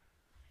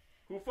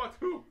 Who fucked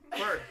who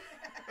first?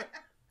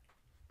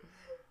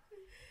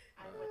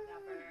 I would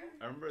never.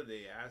 I remember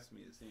they asked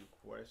me the same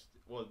question.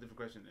 Well, a different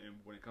question. And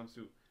when it comes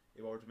to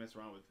if I were to mess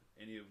around with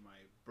any of my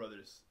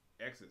brother's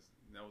exes,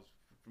 that was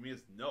for me.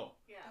 It's no.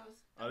 Yeah.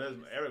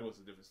 Eric was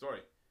a different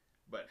story,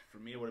 but for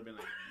me it would have been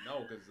like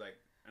no, because like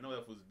I know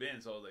that was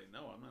Ben, so I was like,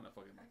 no, I'm not a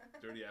fucking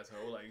dirty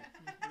asshole. Like,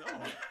 no,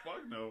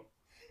 fuck no.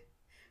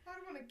 I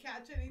don't want to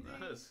catch anything.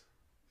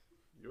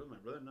 You're with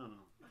my brother?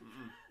 No.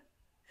 Mm-mm.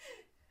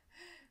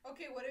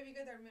 Okay, what if you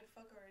guys are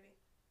mid-fuck already?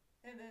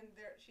 And then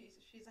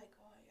she's like,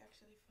 oh, I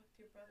actually fucked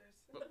your brothers.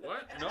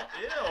 What? No,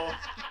 ew.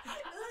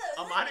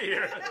 I'm out of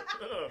here.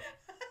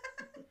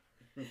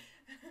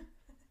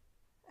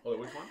 Oh,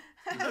 which one?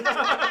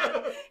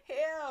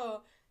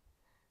 Hell.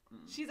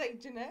 She's like,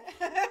 Jeanette.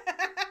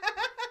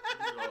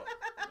 No.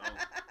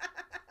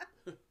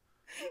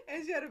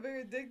 And she had a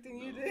bigger dick than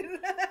you did.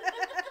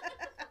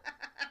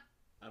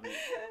 I mean,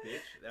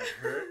 bitch, that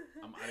hurt.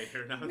 I'm out of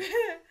here now.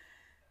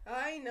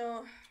 I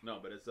know. No,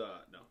 but it's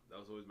no. That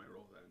was always my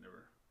role. I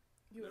never.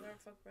 You would never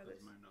fuck brothers.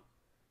 That's mine. No.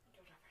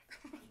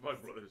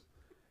 Fuck brothers.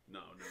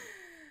 No.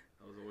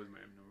 That was always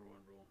my number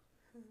one rule.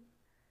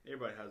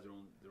 Everybody has their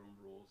own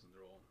rules and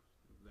their own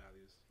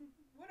values.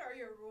 What are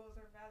your rules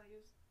or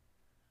values?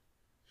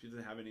 She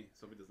doesn't have any.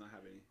 Sophie does not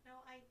have any. No,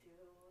 I do.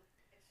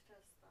 It's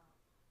just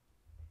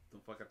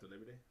Don't fuck after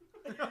Labor Day.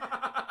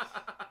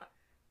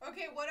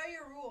 Okay, what are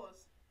your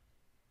rules?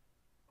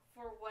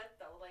 For what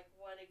though? Like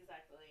what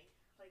exactly?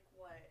 Like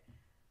what?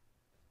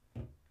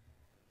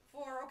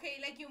 Okay,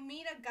 like you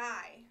meet a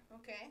guy,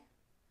 okay?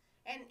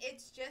 And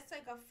it's just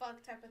like a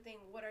fuck type of thing.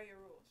 What are your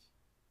rules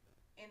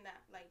in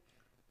that? Like,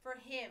 for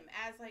him,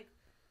 as like...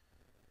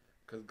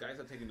 Because guys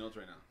are taking notes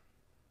right now.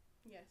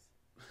 Yes.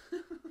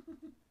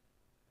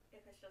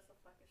 If it's just a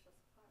fuck, it's just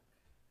a fuck.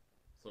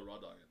 So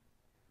raw dog it.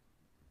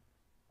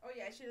 Oh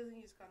yeah, she doesn't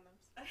use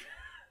condoms.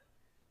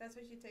 That's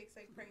why she takes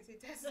like pregnancy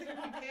tests every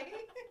day.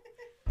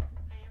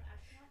 I am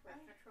actually on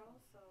birth control,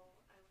 so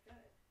I'm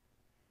good.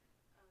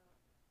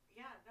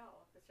 Yeah,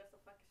 no. If it's just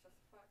a fuck, it's just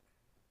a fuck.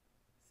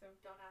 So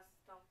don't ask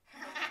she's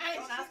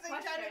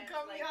like questions. trying to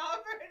cut me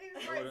off already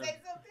before I say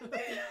something.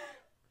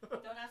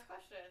 Don't ask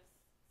questions.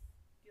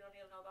 You don't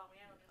need to know about me.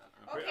 I don't need to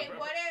know. Okay,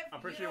 what if I'm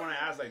pretty sure you want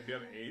to ask, like, do you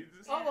have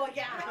AIDS? Oh, well,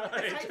 yeah.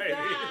 Besides HIV,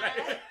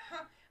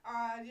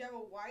 that. Do you have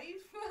a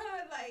wife?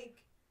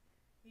 Like,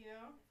 you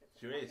know?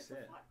 She already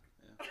said.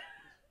 Yeah.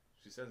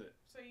 She says it.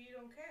 So you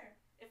don't care?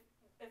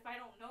 If I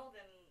don't know,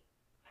 then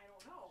I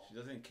don't know. She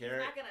doesn't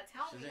care. She's not going to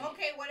tell me.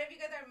 Okay, what if you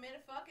guys are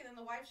mid-fuck and then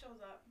the wife shows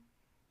up?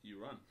 You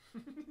run.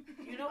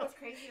 You know what's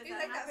crazy is It's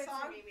that like that happened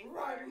song, to me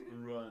before.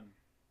 Run.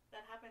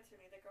 That happened to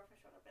me. The girlfriend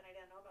showed up and I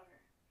didn't know about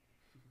her.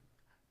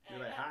 You're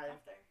like, hi.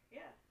 After.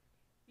 Yeah.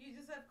 You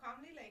just have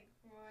calmly like,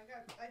 well,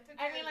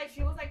 I mean, like,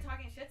 she was like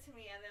talking shit to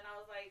me, and then I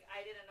was like,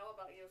 I didn't know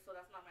about you, so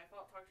that's not my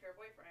fault. Talk to your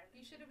boyfriend.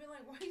 You should have been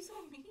like, why are you so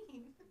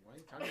mean? Why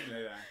are you talking to me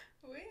like that?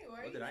 Wait,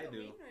 why What are did I you so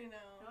do? mean right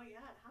now? No,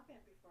 yeah, it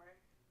happened before.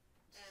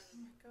 And Oh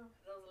my god.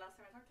 that was the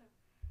last time I talked to him.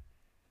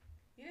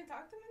 You didn't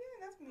talk to him again?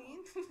 That's mean.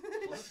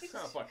 Well, that's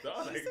kind of fucked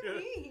up. She's Like, so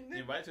mean.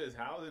 you invite to his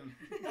house and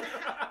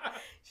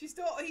he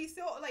still,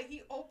 like,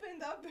 he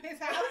opened up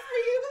his house for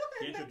you?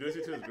 he introduced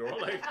you to his girl.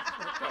 Like,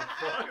 what the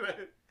fuck?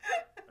 Like,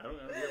 I don't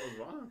know what was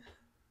wrong.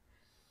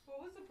 What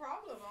was the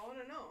problem? I want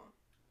to know.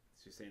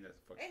 She's saying that's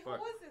fuck. Hey, who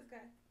was this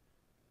guy?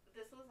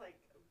 This was like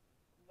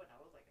when I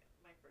was like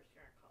my first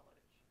year in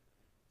college.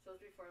 So it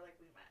was before like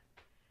we met.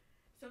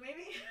 So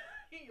maybe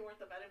you weren't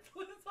the bad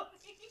influence on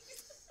me.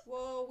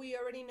 Well, we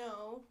already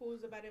know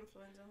who's a bad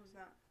influence and who's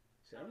not.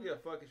 See, I don't give a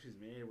fuck if she's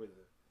married with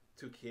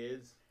 2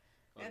 kids,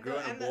 a And girl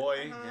the- and a and the-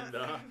 boy,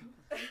 uh-huh.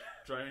 and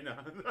driving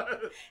down.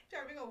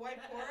 Driving a white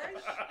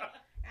Porsche,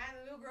 and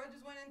the little girl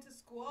just went into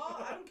school.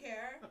 I don't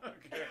care.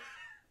 Okay.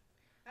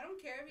 I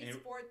don't care if he's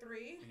And-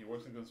 4'3". And he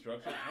works in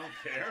construction. I don't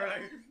care.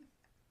 Like,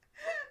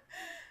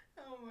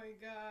 Oh my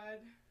god.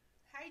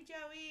 Hi,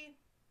 Joey.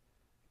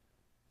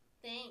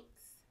 Thanks.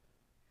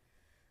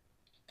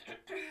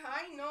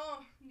 Ay,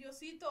 no.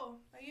 Diosito,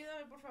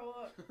 ayúdame, por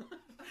favor.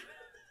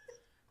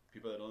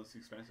 people that don't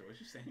speak Spanish, what's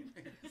she saying?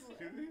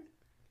 Excuse me?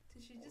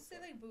 Did she just say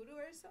like voodoo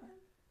or something?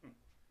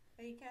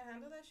 Like you can't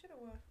handle that shit or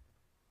what?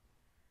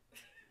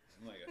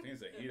 I'm like, I think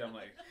it's the heat. I'm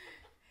like,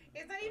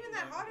 It's not even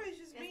that hot, or it's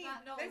just It's me.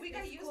 not, no, Like we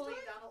got it's used to cooling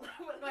it. down a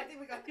little bit. No, I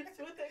think we got used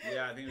to it.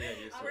 yeah, I think we got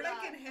used to We're it.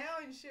 like in hell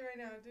and shit right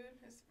now, dude.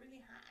 It's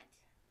really hot.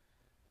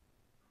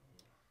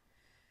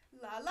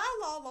 La la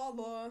la la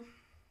la.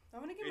 I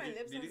want to get my Hey,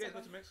 lips did on you guys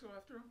go something. to Mexico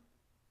after all?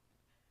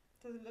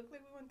 Does it look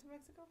like we went to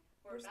Mexico?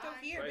 We're still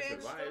back. here, Try to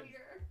bitch. survive. Still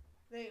here.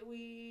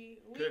 We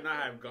Could not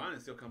have gone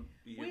and still come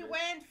be here. We bitch.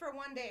 went for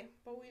one day,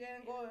 but we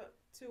didn't go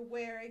to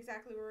where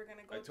exactly we were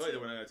gonna go. I told you to.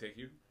 we're not gonna take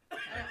you. Yeah.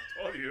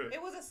 I told you.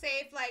 It was a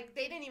safe. Like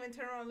they didn't even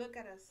turn around and look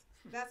at us.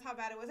 That's how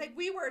bad it was. Like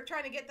we were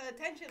trying to get the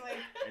attention. Like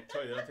I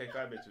told you, don't take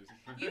fat bitches.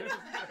 You know-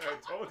 I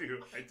told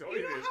you. I told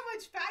you you know this. how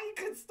much fat you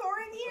could store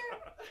in here?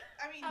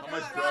 I mean, How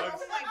much God,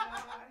 drugs? oh my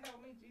God,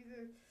 help me,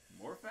 Jesus.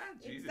 More fat?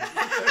 Jesus.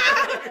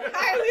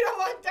 Hey, we don't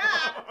want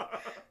that.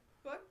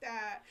 Fuck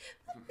that.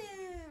 Fuck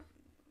that.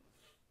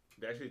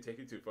 They actually take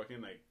you to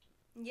fucking like.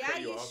 Yeah,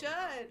 Cut you you off.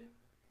 should.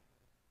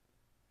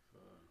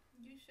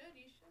 You should.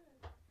 You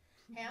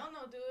should. Hell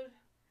no, dude.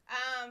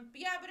 But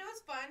yeah, but it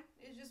was fun.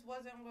 It just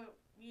wasn't what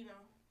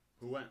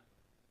Who went?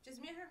 just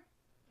me and her.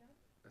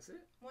 That's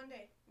it. One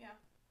day, yeah.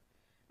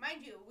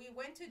 Mind you, we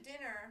went to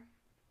dinner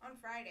on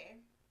Friday.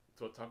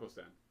 To a taco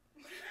stand.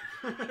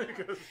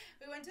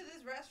 We went to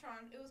this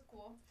restaurant. It was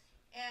cool.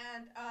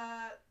 And,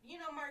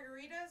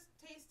 margaritas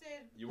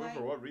tasted You went like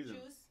for what reason?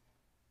 juice.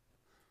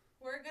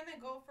 We're going to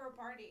go for a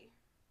party.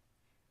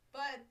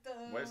 But the...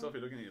 Why is Sophie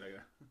looking at you like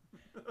that?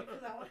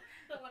 Because I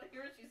don't want to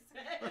hear what she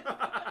said.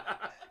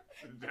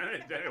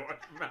 Janet, watch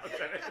your mouth,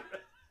 Janet.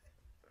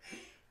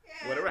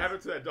 Yeah. Whatever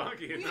happened to that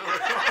donkey? We- No.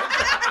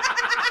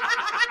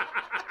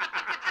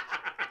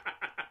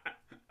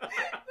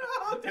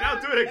 Hold And I'll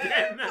on. do it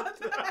again.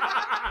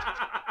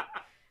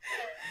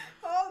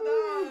 Hold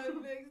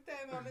on. Next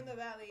time I'm in the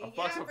valley. I'll Yeah,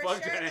 fuck some for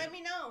fuck, sure. Janet. Let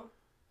me know.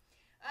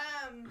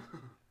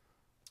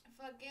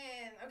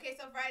 Okay,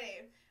 so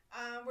Friday.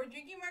 We're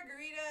drinking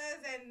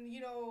margaritas and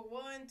 1,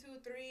 2,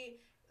 3.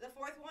 The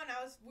fourth one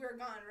we were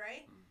gone,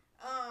 right?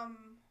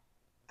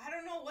 I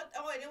don't know what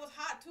and it was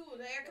hot too.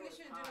 The air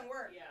conditioner didn't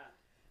work. Yeah.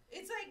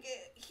 It's like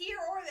here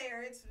or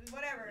there. It's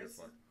whatever. You're It's,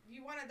 fucked.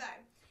 you want to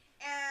die.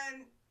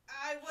 And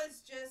I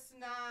was just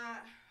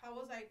not. I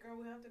was like, girl,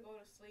 we have to go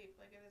to sleep.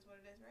 Like, it is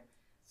what it is, right?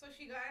 So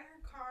she got in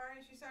her car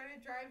and she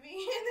started driving.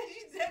 And then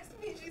she texted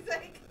me. She's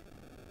like,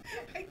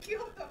 I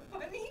killed a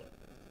bunny.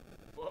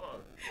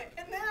 Fuck.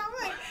 And then I'm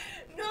like,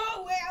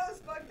 no way. I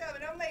was fucked up.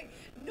 And I'm like,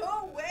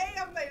 no way.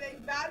 I'm like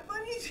Bad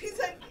Bunny? She's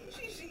like,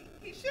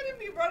 he shouldn't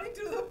be running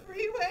through the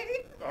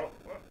freeway. Oh,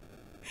 fuck.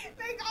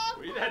 Like, oh,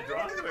 Were you that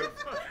drunk? Like,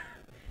 fuck.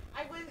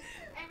 I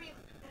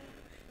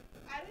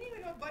didn't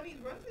even know bunnies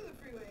run through the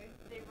freeway.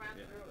 they run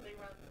Yeah. through.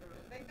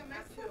 Like the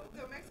That's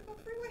Mexico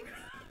freeway.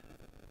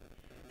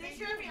 They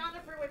shouldn't be on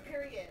the freeway,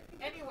 period.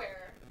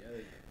 Anywhere.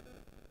 Yeah,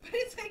 But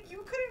it's like you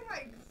couldn't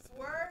like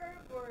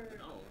swerve or.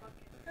 no.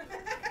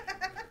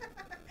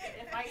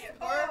 If I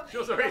Oh, swerve, She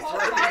was already the whole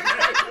swerving. car goes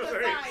to She was the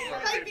already side.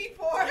 swerving. like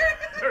before.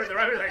 The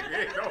driver's like,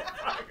 hey, no,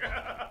 fuck.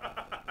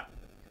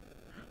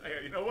 Like,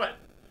 you know what?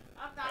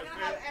 I'm not gonna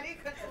have any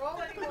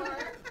control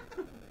anymore.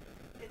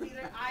 It's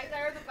either I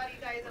die or the bunny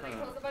dies, and I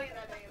chose the bunny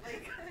that day.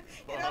 Like,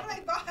 And I'm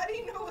like, but how do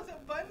you know it was a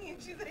bunny?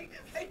 And she's like,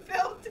 I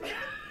felt it.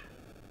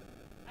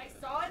 I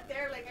saw it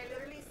there. Like, I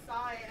literally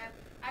saw it, and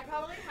I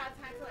probably had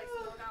time to like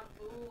slow down,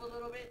 move a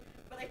little bit,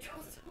 but I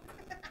chose so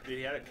quick. Did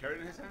he have a carrot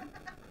in his hand?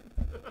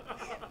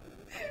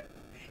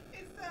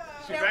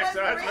 It's She It backs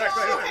was up, real. backs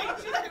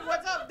up. She's like,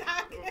 what's up,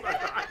 Doc?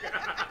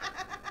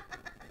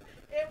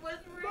 It was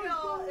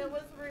real. It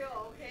was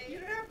real. You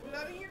Okay. don't have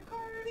blood in your car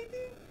or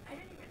anything? I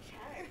didn't even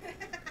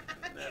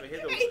check. Nah, but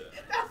hit the- Hey,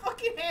 that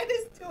fucking head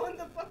is still in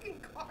the fucking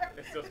car.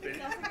 It's still spinning.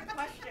 That's a good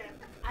question.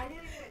 I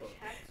didn't even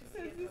check to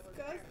see That's if it was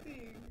there.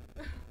 disgusting.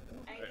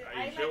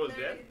 Are you sure it was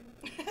dead?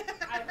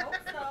 I hope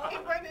so.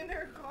 It went in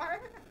her car.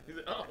 He's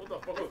like, oh, what the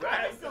fuck was It's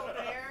probably that? still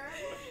there.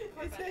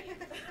 Poor It's bunny.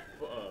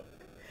 Uh,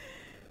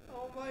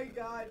 Oh my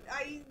god,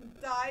 I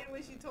died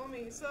when she told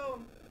me.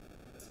 So,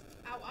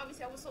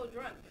 obviously I was so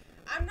drunk.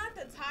 I'm not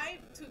the type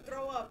to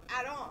throw up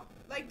at all.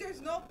 Like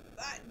there's nothing.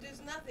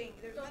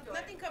 Don't do it.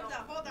 Nothing comes Don't.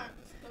 out. Hold on.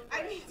 Don't do I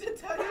it. need to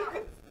tell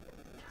you.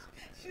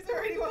 She's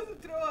already wants to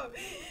throw up.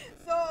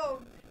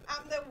 So,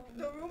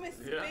 the room is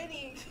Yeah.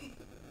 spinning.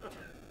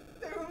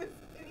 The room is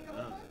spinning.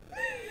 Uh-huh.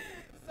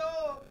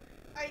 So,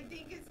 I I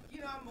think it's,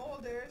 I'm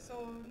older,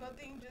 so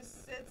nothing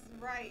just sits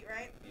right?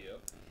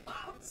 Yep.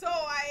 So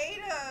I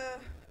ate a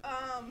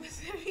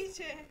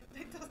ceviche,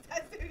 like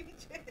tostada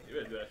ceviche. You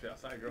better do that shit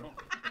outside, girl.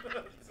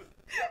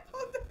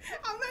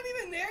 I'm not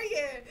even there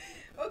yet.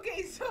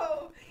 Okay,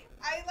 so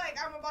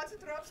I'm about to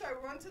throw up, so I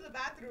run to the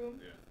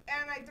bathroom,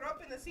 and I throw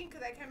up in the sink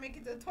because I can't make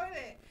it to the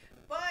toilet.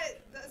 But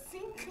the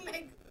sink,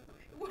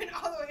 went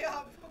all the way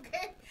up,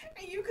 okay?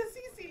 And you could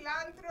see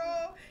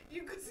cilantro,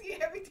 you could see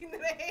everything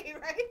that I ate,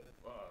 right?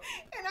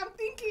 And I'm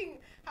thinking,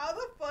 how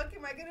the fuck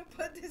am I going to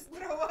put this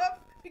throw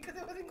up? Because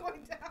it wasn't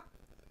going down.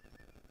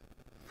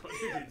 What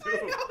did you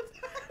do?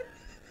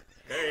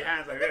 Carry your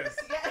hands like this.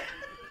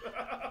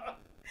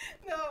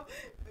 No,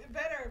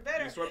 better.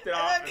 You swept it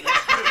off.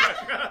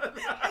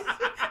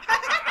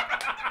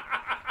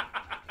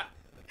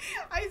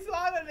 I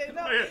swallowed it.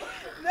 No.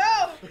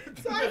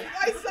 So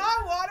I saw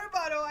a water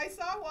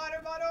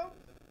bottle,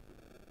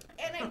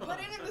 and I put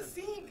it in the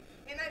sink,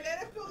 and I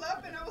let it fill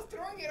up, and I was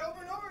throwing it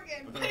over and over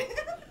again.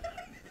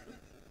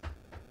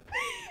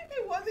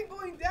 It wasn't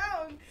going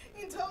down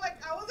until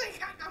I was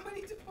like, I'm gonna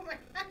need to put my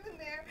hand in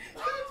there.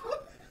 I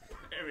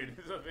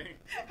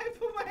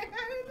put my hand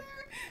in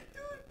there,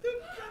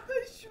 dude. The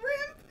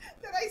shrimp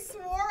that I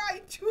swore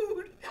I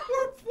chewed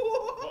were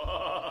full.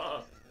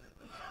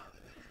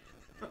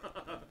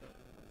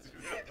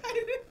 I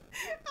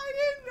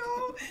didn't know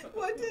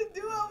what to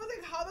do. I was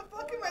like, how the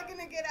fuck am I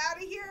gonna get out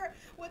of here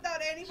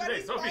without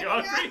anybody finding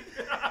out?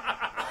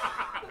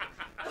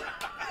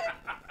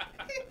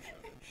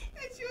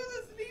 And she was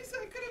asleep, so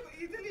I could have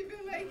easily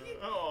been like, you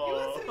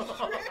want some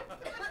shrimp?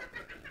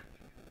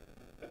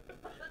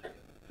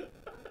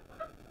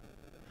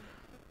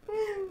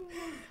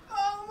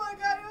 Oh my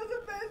god, it was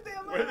the best day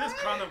of my life. Where did this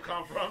condom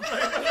come from?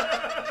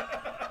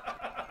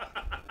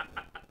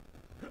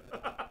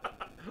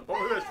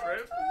 Over the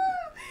shrimp?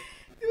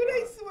 Dude,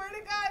 I swear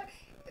to God,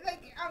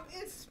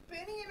 it's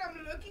spinning and I'm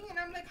looking and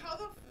I'm like, how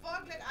the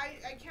fuck?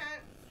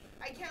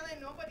 I can't let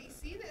nobody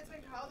see this.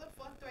 Like, how the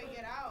fuck do I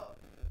get out?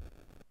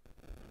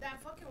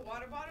 That fucking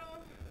water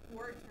bottle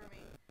worked for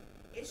me.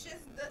 It's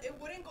just it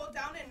wouldn't go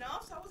down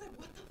enough, so I was like,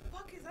 what the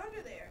fuck is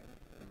under there?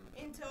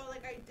 Until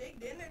I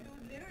digged in there,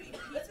 dude. Literally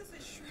pieces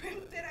of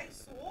shrimp that I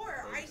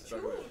swore I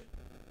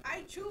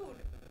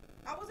chewed.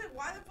 I was like,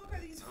 why the fuck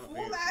are these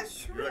full ass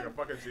shrimp? You're like a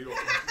fucking seagull.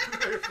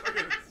 You're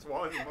fucking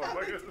swallowing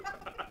motherfuckers.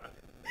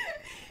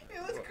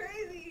 It was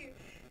crazy.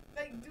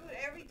 Dude,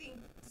 everything,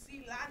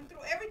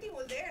 cilantro, everything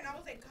was there, and I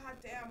was like, god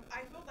damn,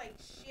 I felt like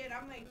shit.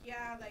 I'm like,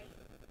 yeah,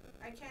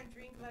 I can't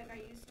drink like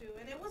I used to.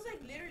 And it was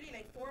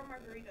literally 4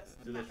 margaritas.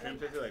 Did the shrimp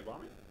taste like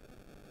vomit?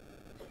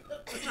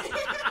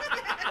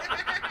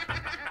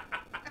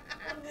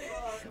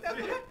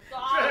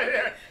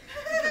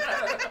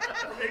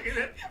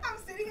 I'm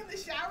sitting in the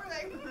shower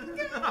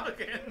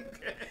Okay.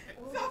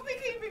 Sophie,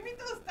 can you bring me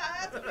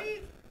tostadas,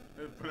 please?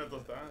 Put a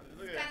tostada.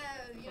 It's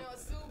kind of,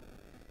 soup.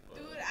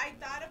 Dude, I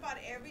thought about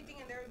everything,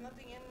 and there was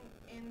nothing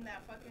in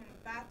that fucking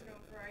bathroom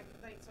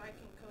so I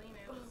can clean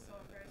it. It was so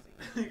embarrassing.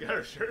 You got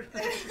her shirt? I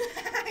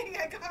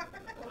got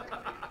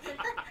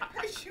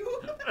her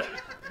shoe.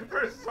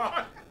 Her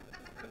sock.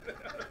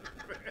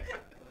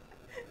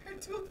 Her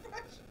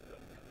toothbrush.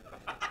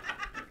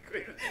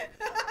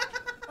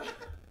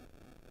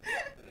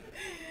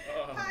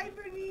 Hi,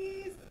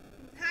 Bernice.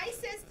 Hi,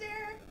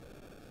 sister.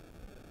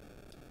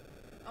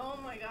 Oh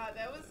my god,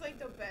 that was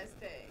the best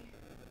day.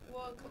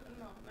 Well,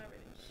 no, not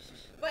really.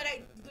 But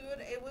dude,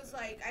 it was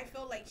I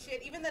felt like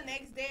shit. Even the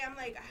next day, I'm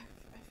like,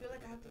 I feel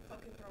like I have to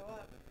fucking throw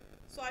up.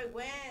 So I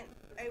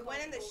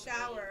went in the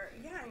shower.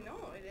 Yeah, I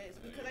know it is.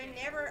 Because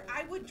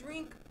I would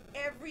drink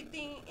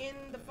everything in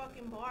the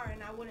fucking bar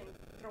and I wouldn't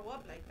throw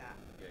up like that.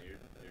 Yeah, you're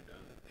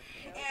done.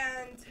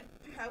 And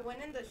I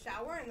went in the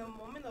shower and the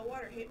moment the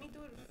water hit me,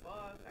 dude,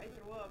 fuck, I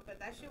threw up. But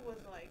that shit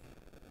was like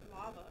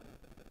lava.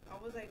 I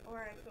was like,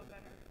 alright, I feel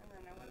better. And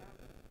then I went out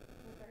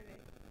the third day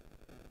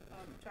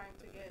of trying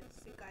to get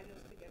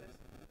sicarios to get us.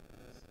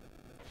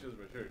 She was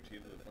with her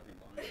teeth with the fucking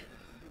vomit.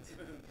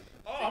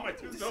 Oh, my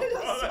tooth's so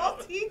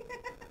salty.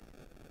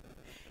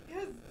 It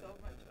was so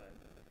much fun.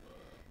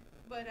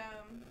 But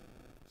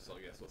so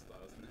yes, what's that?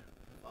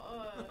 Oh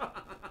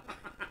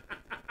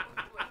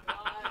my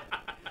god.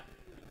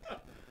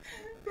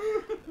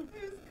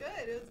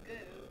 It was good.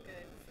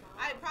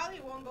 I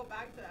probably won't go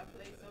back to that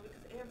place though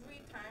because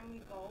every time we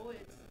go,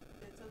 it's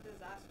a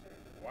disaster.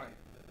 Why?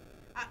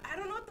 I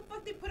don't know what the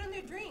fuck they put in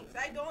their drinks.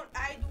 I do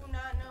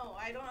not know.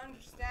 I don't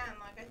understand.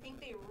 I think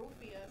they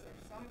roofie us or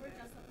something. We're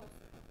just supposed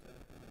to.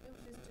 It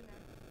was just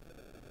generic.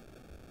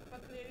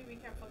 But clearly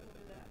we can't fucking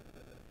do that.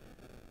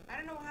 I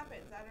don't know what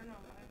happens. I don't know.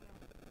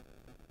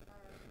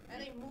 And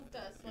they moved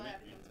us. So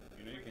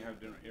you know you can have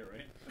dinner here,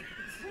 right?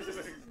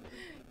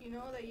 You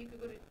know that you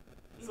could go to.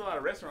 There's a lot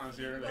of restaurants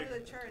here. Go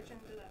to the church and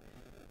do that.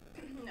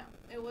 No,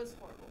 it was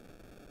horrible.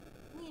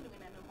 We ain't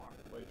doing that no more.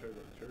 Why you try to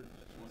go to church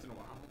once in a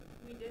while?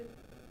 We did.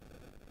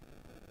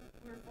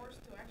 We were forced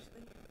to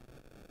actually.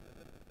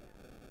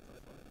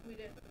 We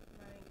did.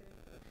 I didn't get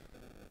it.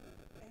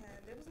 And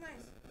it was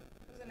nice.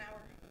 It was an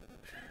hour.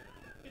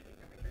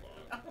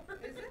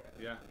 Is it?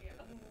 Yeah.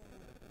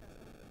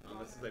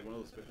 this is like one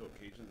of those special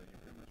occasions that you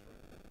pretty much for.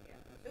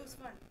 Yeah. It was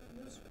fun.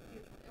 It was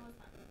beautiful. It was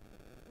fun.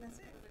 And that's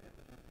it.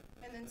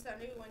 And then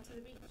Sunday we went to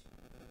the beach. It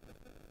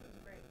was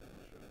great.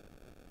 Sure.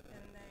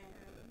 And then,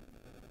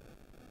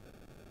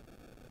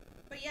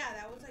 but yeah,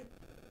 that was like,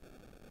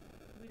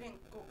 we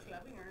didn't go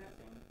clubbing or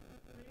nothing.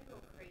 We didn't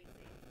go crazy.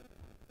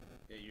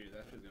 Yeah,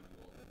 that shit's gonna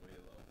go way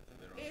low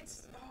later on.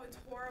 It's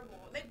horrible.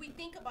 Like we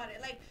think about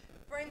it. Like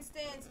for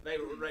instance, Like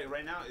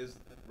right now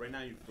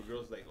you for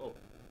girls like, oh,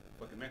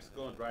 fucking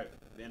Mexico and drive.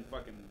 Then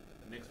fucking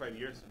next 5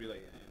 years be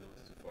like, no,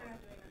 it's too far. we're not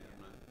doing that. Yeah, I'm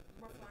not.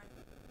 We're flying.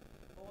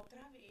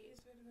 Otra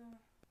vez,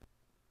 ¿verdad?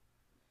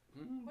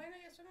 Mm-hmm. Bueno,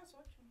 ya son las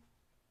 8.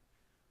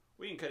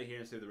 We can cut it here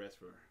and save the rest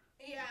for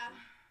Yeah.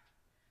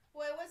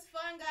 Well, it was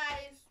fun,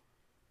 guys.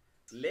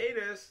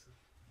 latest.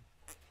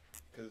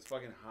 Cause it's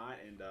fucking hot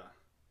and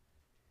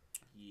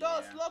yeah.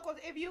 Dos locos.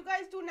 If you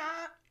guys do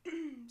not,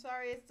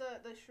 sorry, it's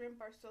the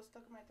shrimp are still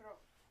stuck in my throat.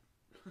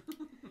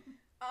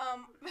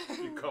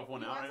 You cough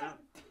one you out want right now?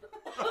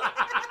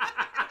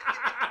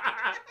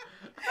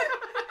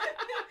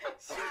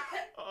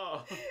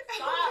 Oh.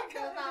 Stop,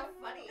 that's not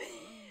funny.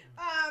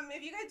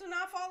 If you guys do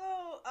not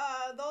follow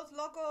Those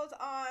Locos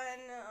on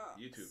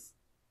YouTube.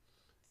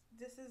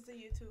 This is the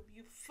YouTube.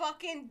 You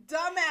fucking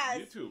dumbass.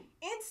 YouTube.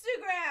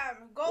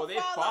 Instagram. Go Well, they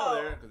follow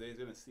there because they're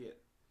gonna see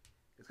it.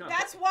 It's kind of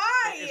That's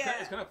why.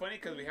 It's kind of funny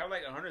because we have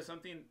like 100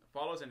 something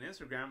followers on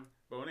Instagram,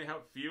 but we only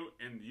have few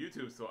in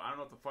YouTube. So I don't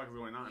know what the fuck is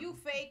going on. You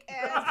fake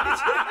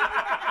ass.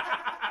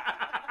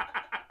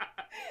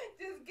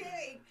 Just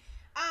kidding.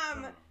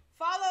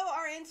 Follow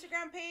our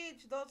Instagram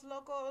page, Those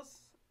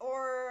Locos,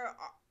 or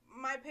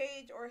my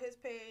page, or his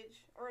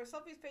page, or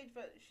Sophie's page.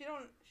 But she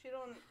don't.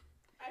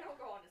 I don't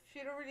go on this.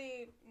 She don't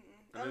really.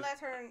 Unless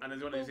her. And if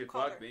you want to say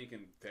fuck, then you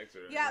can text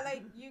her. Yeah,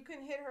 like you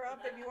can hit her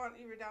up if you want.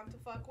 You're down to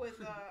fuck with.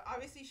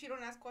 Obviously, she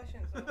don't ask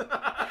questions. So.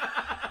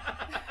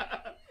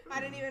 I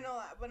didn't even know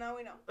that, but now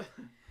we know.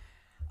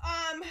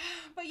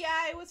 But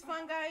yeah, it was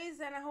fun,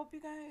 guys, and I hope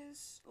you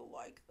guys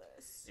like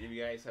this. And if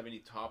you guys have any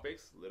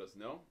topics, let us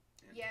know.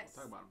 And Yes.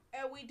 we'll talk about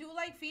them. We do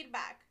like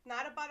feedback,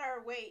 not about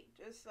our weight,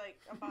 just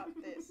like about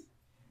this.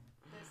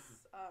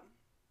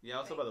 Yeah,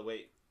 also about the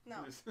weight.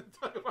 No, Just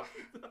talk about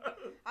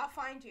I'll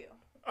find you.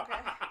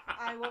 Okay,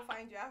 I will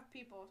find you. I have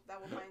people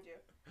that will find you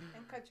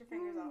and cut your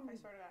fingers off. I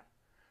swear to God.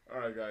 All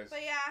right, guys.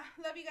 But yeah,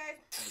 love you guys.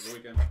 Have a good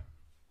weekend.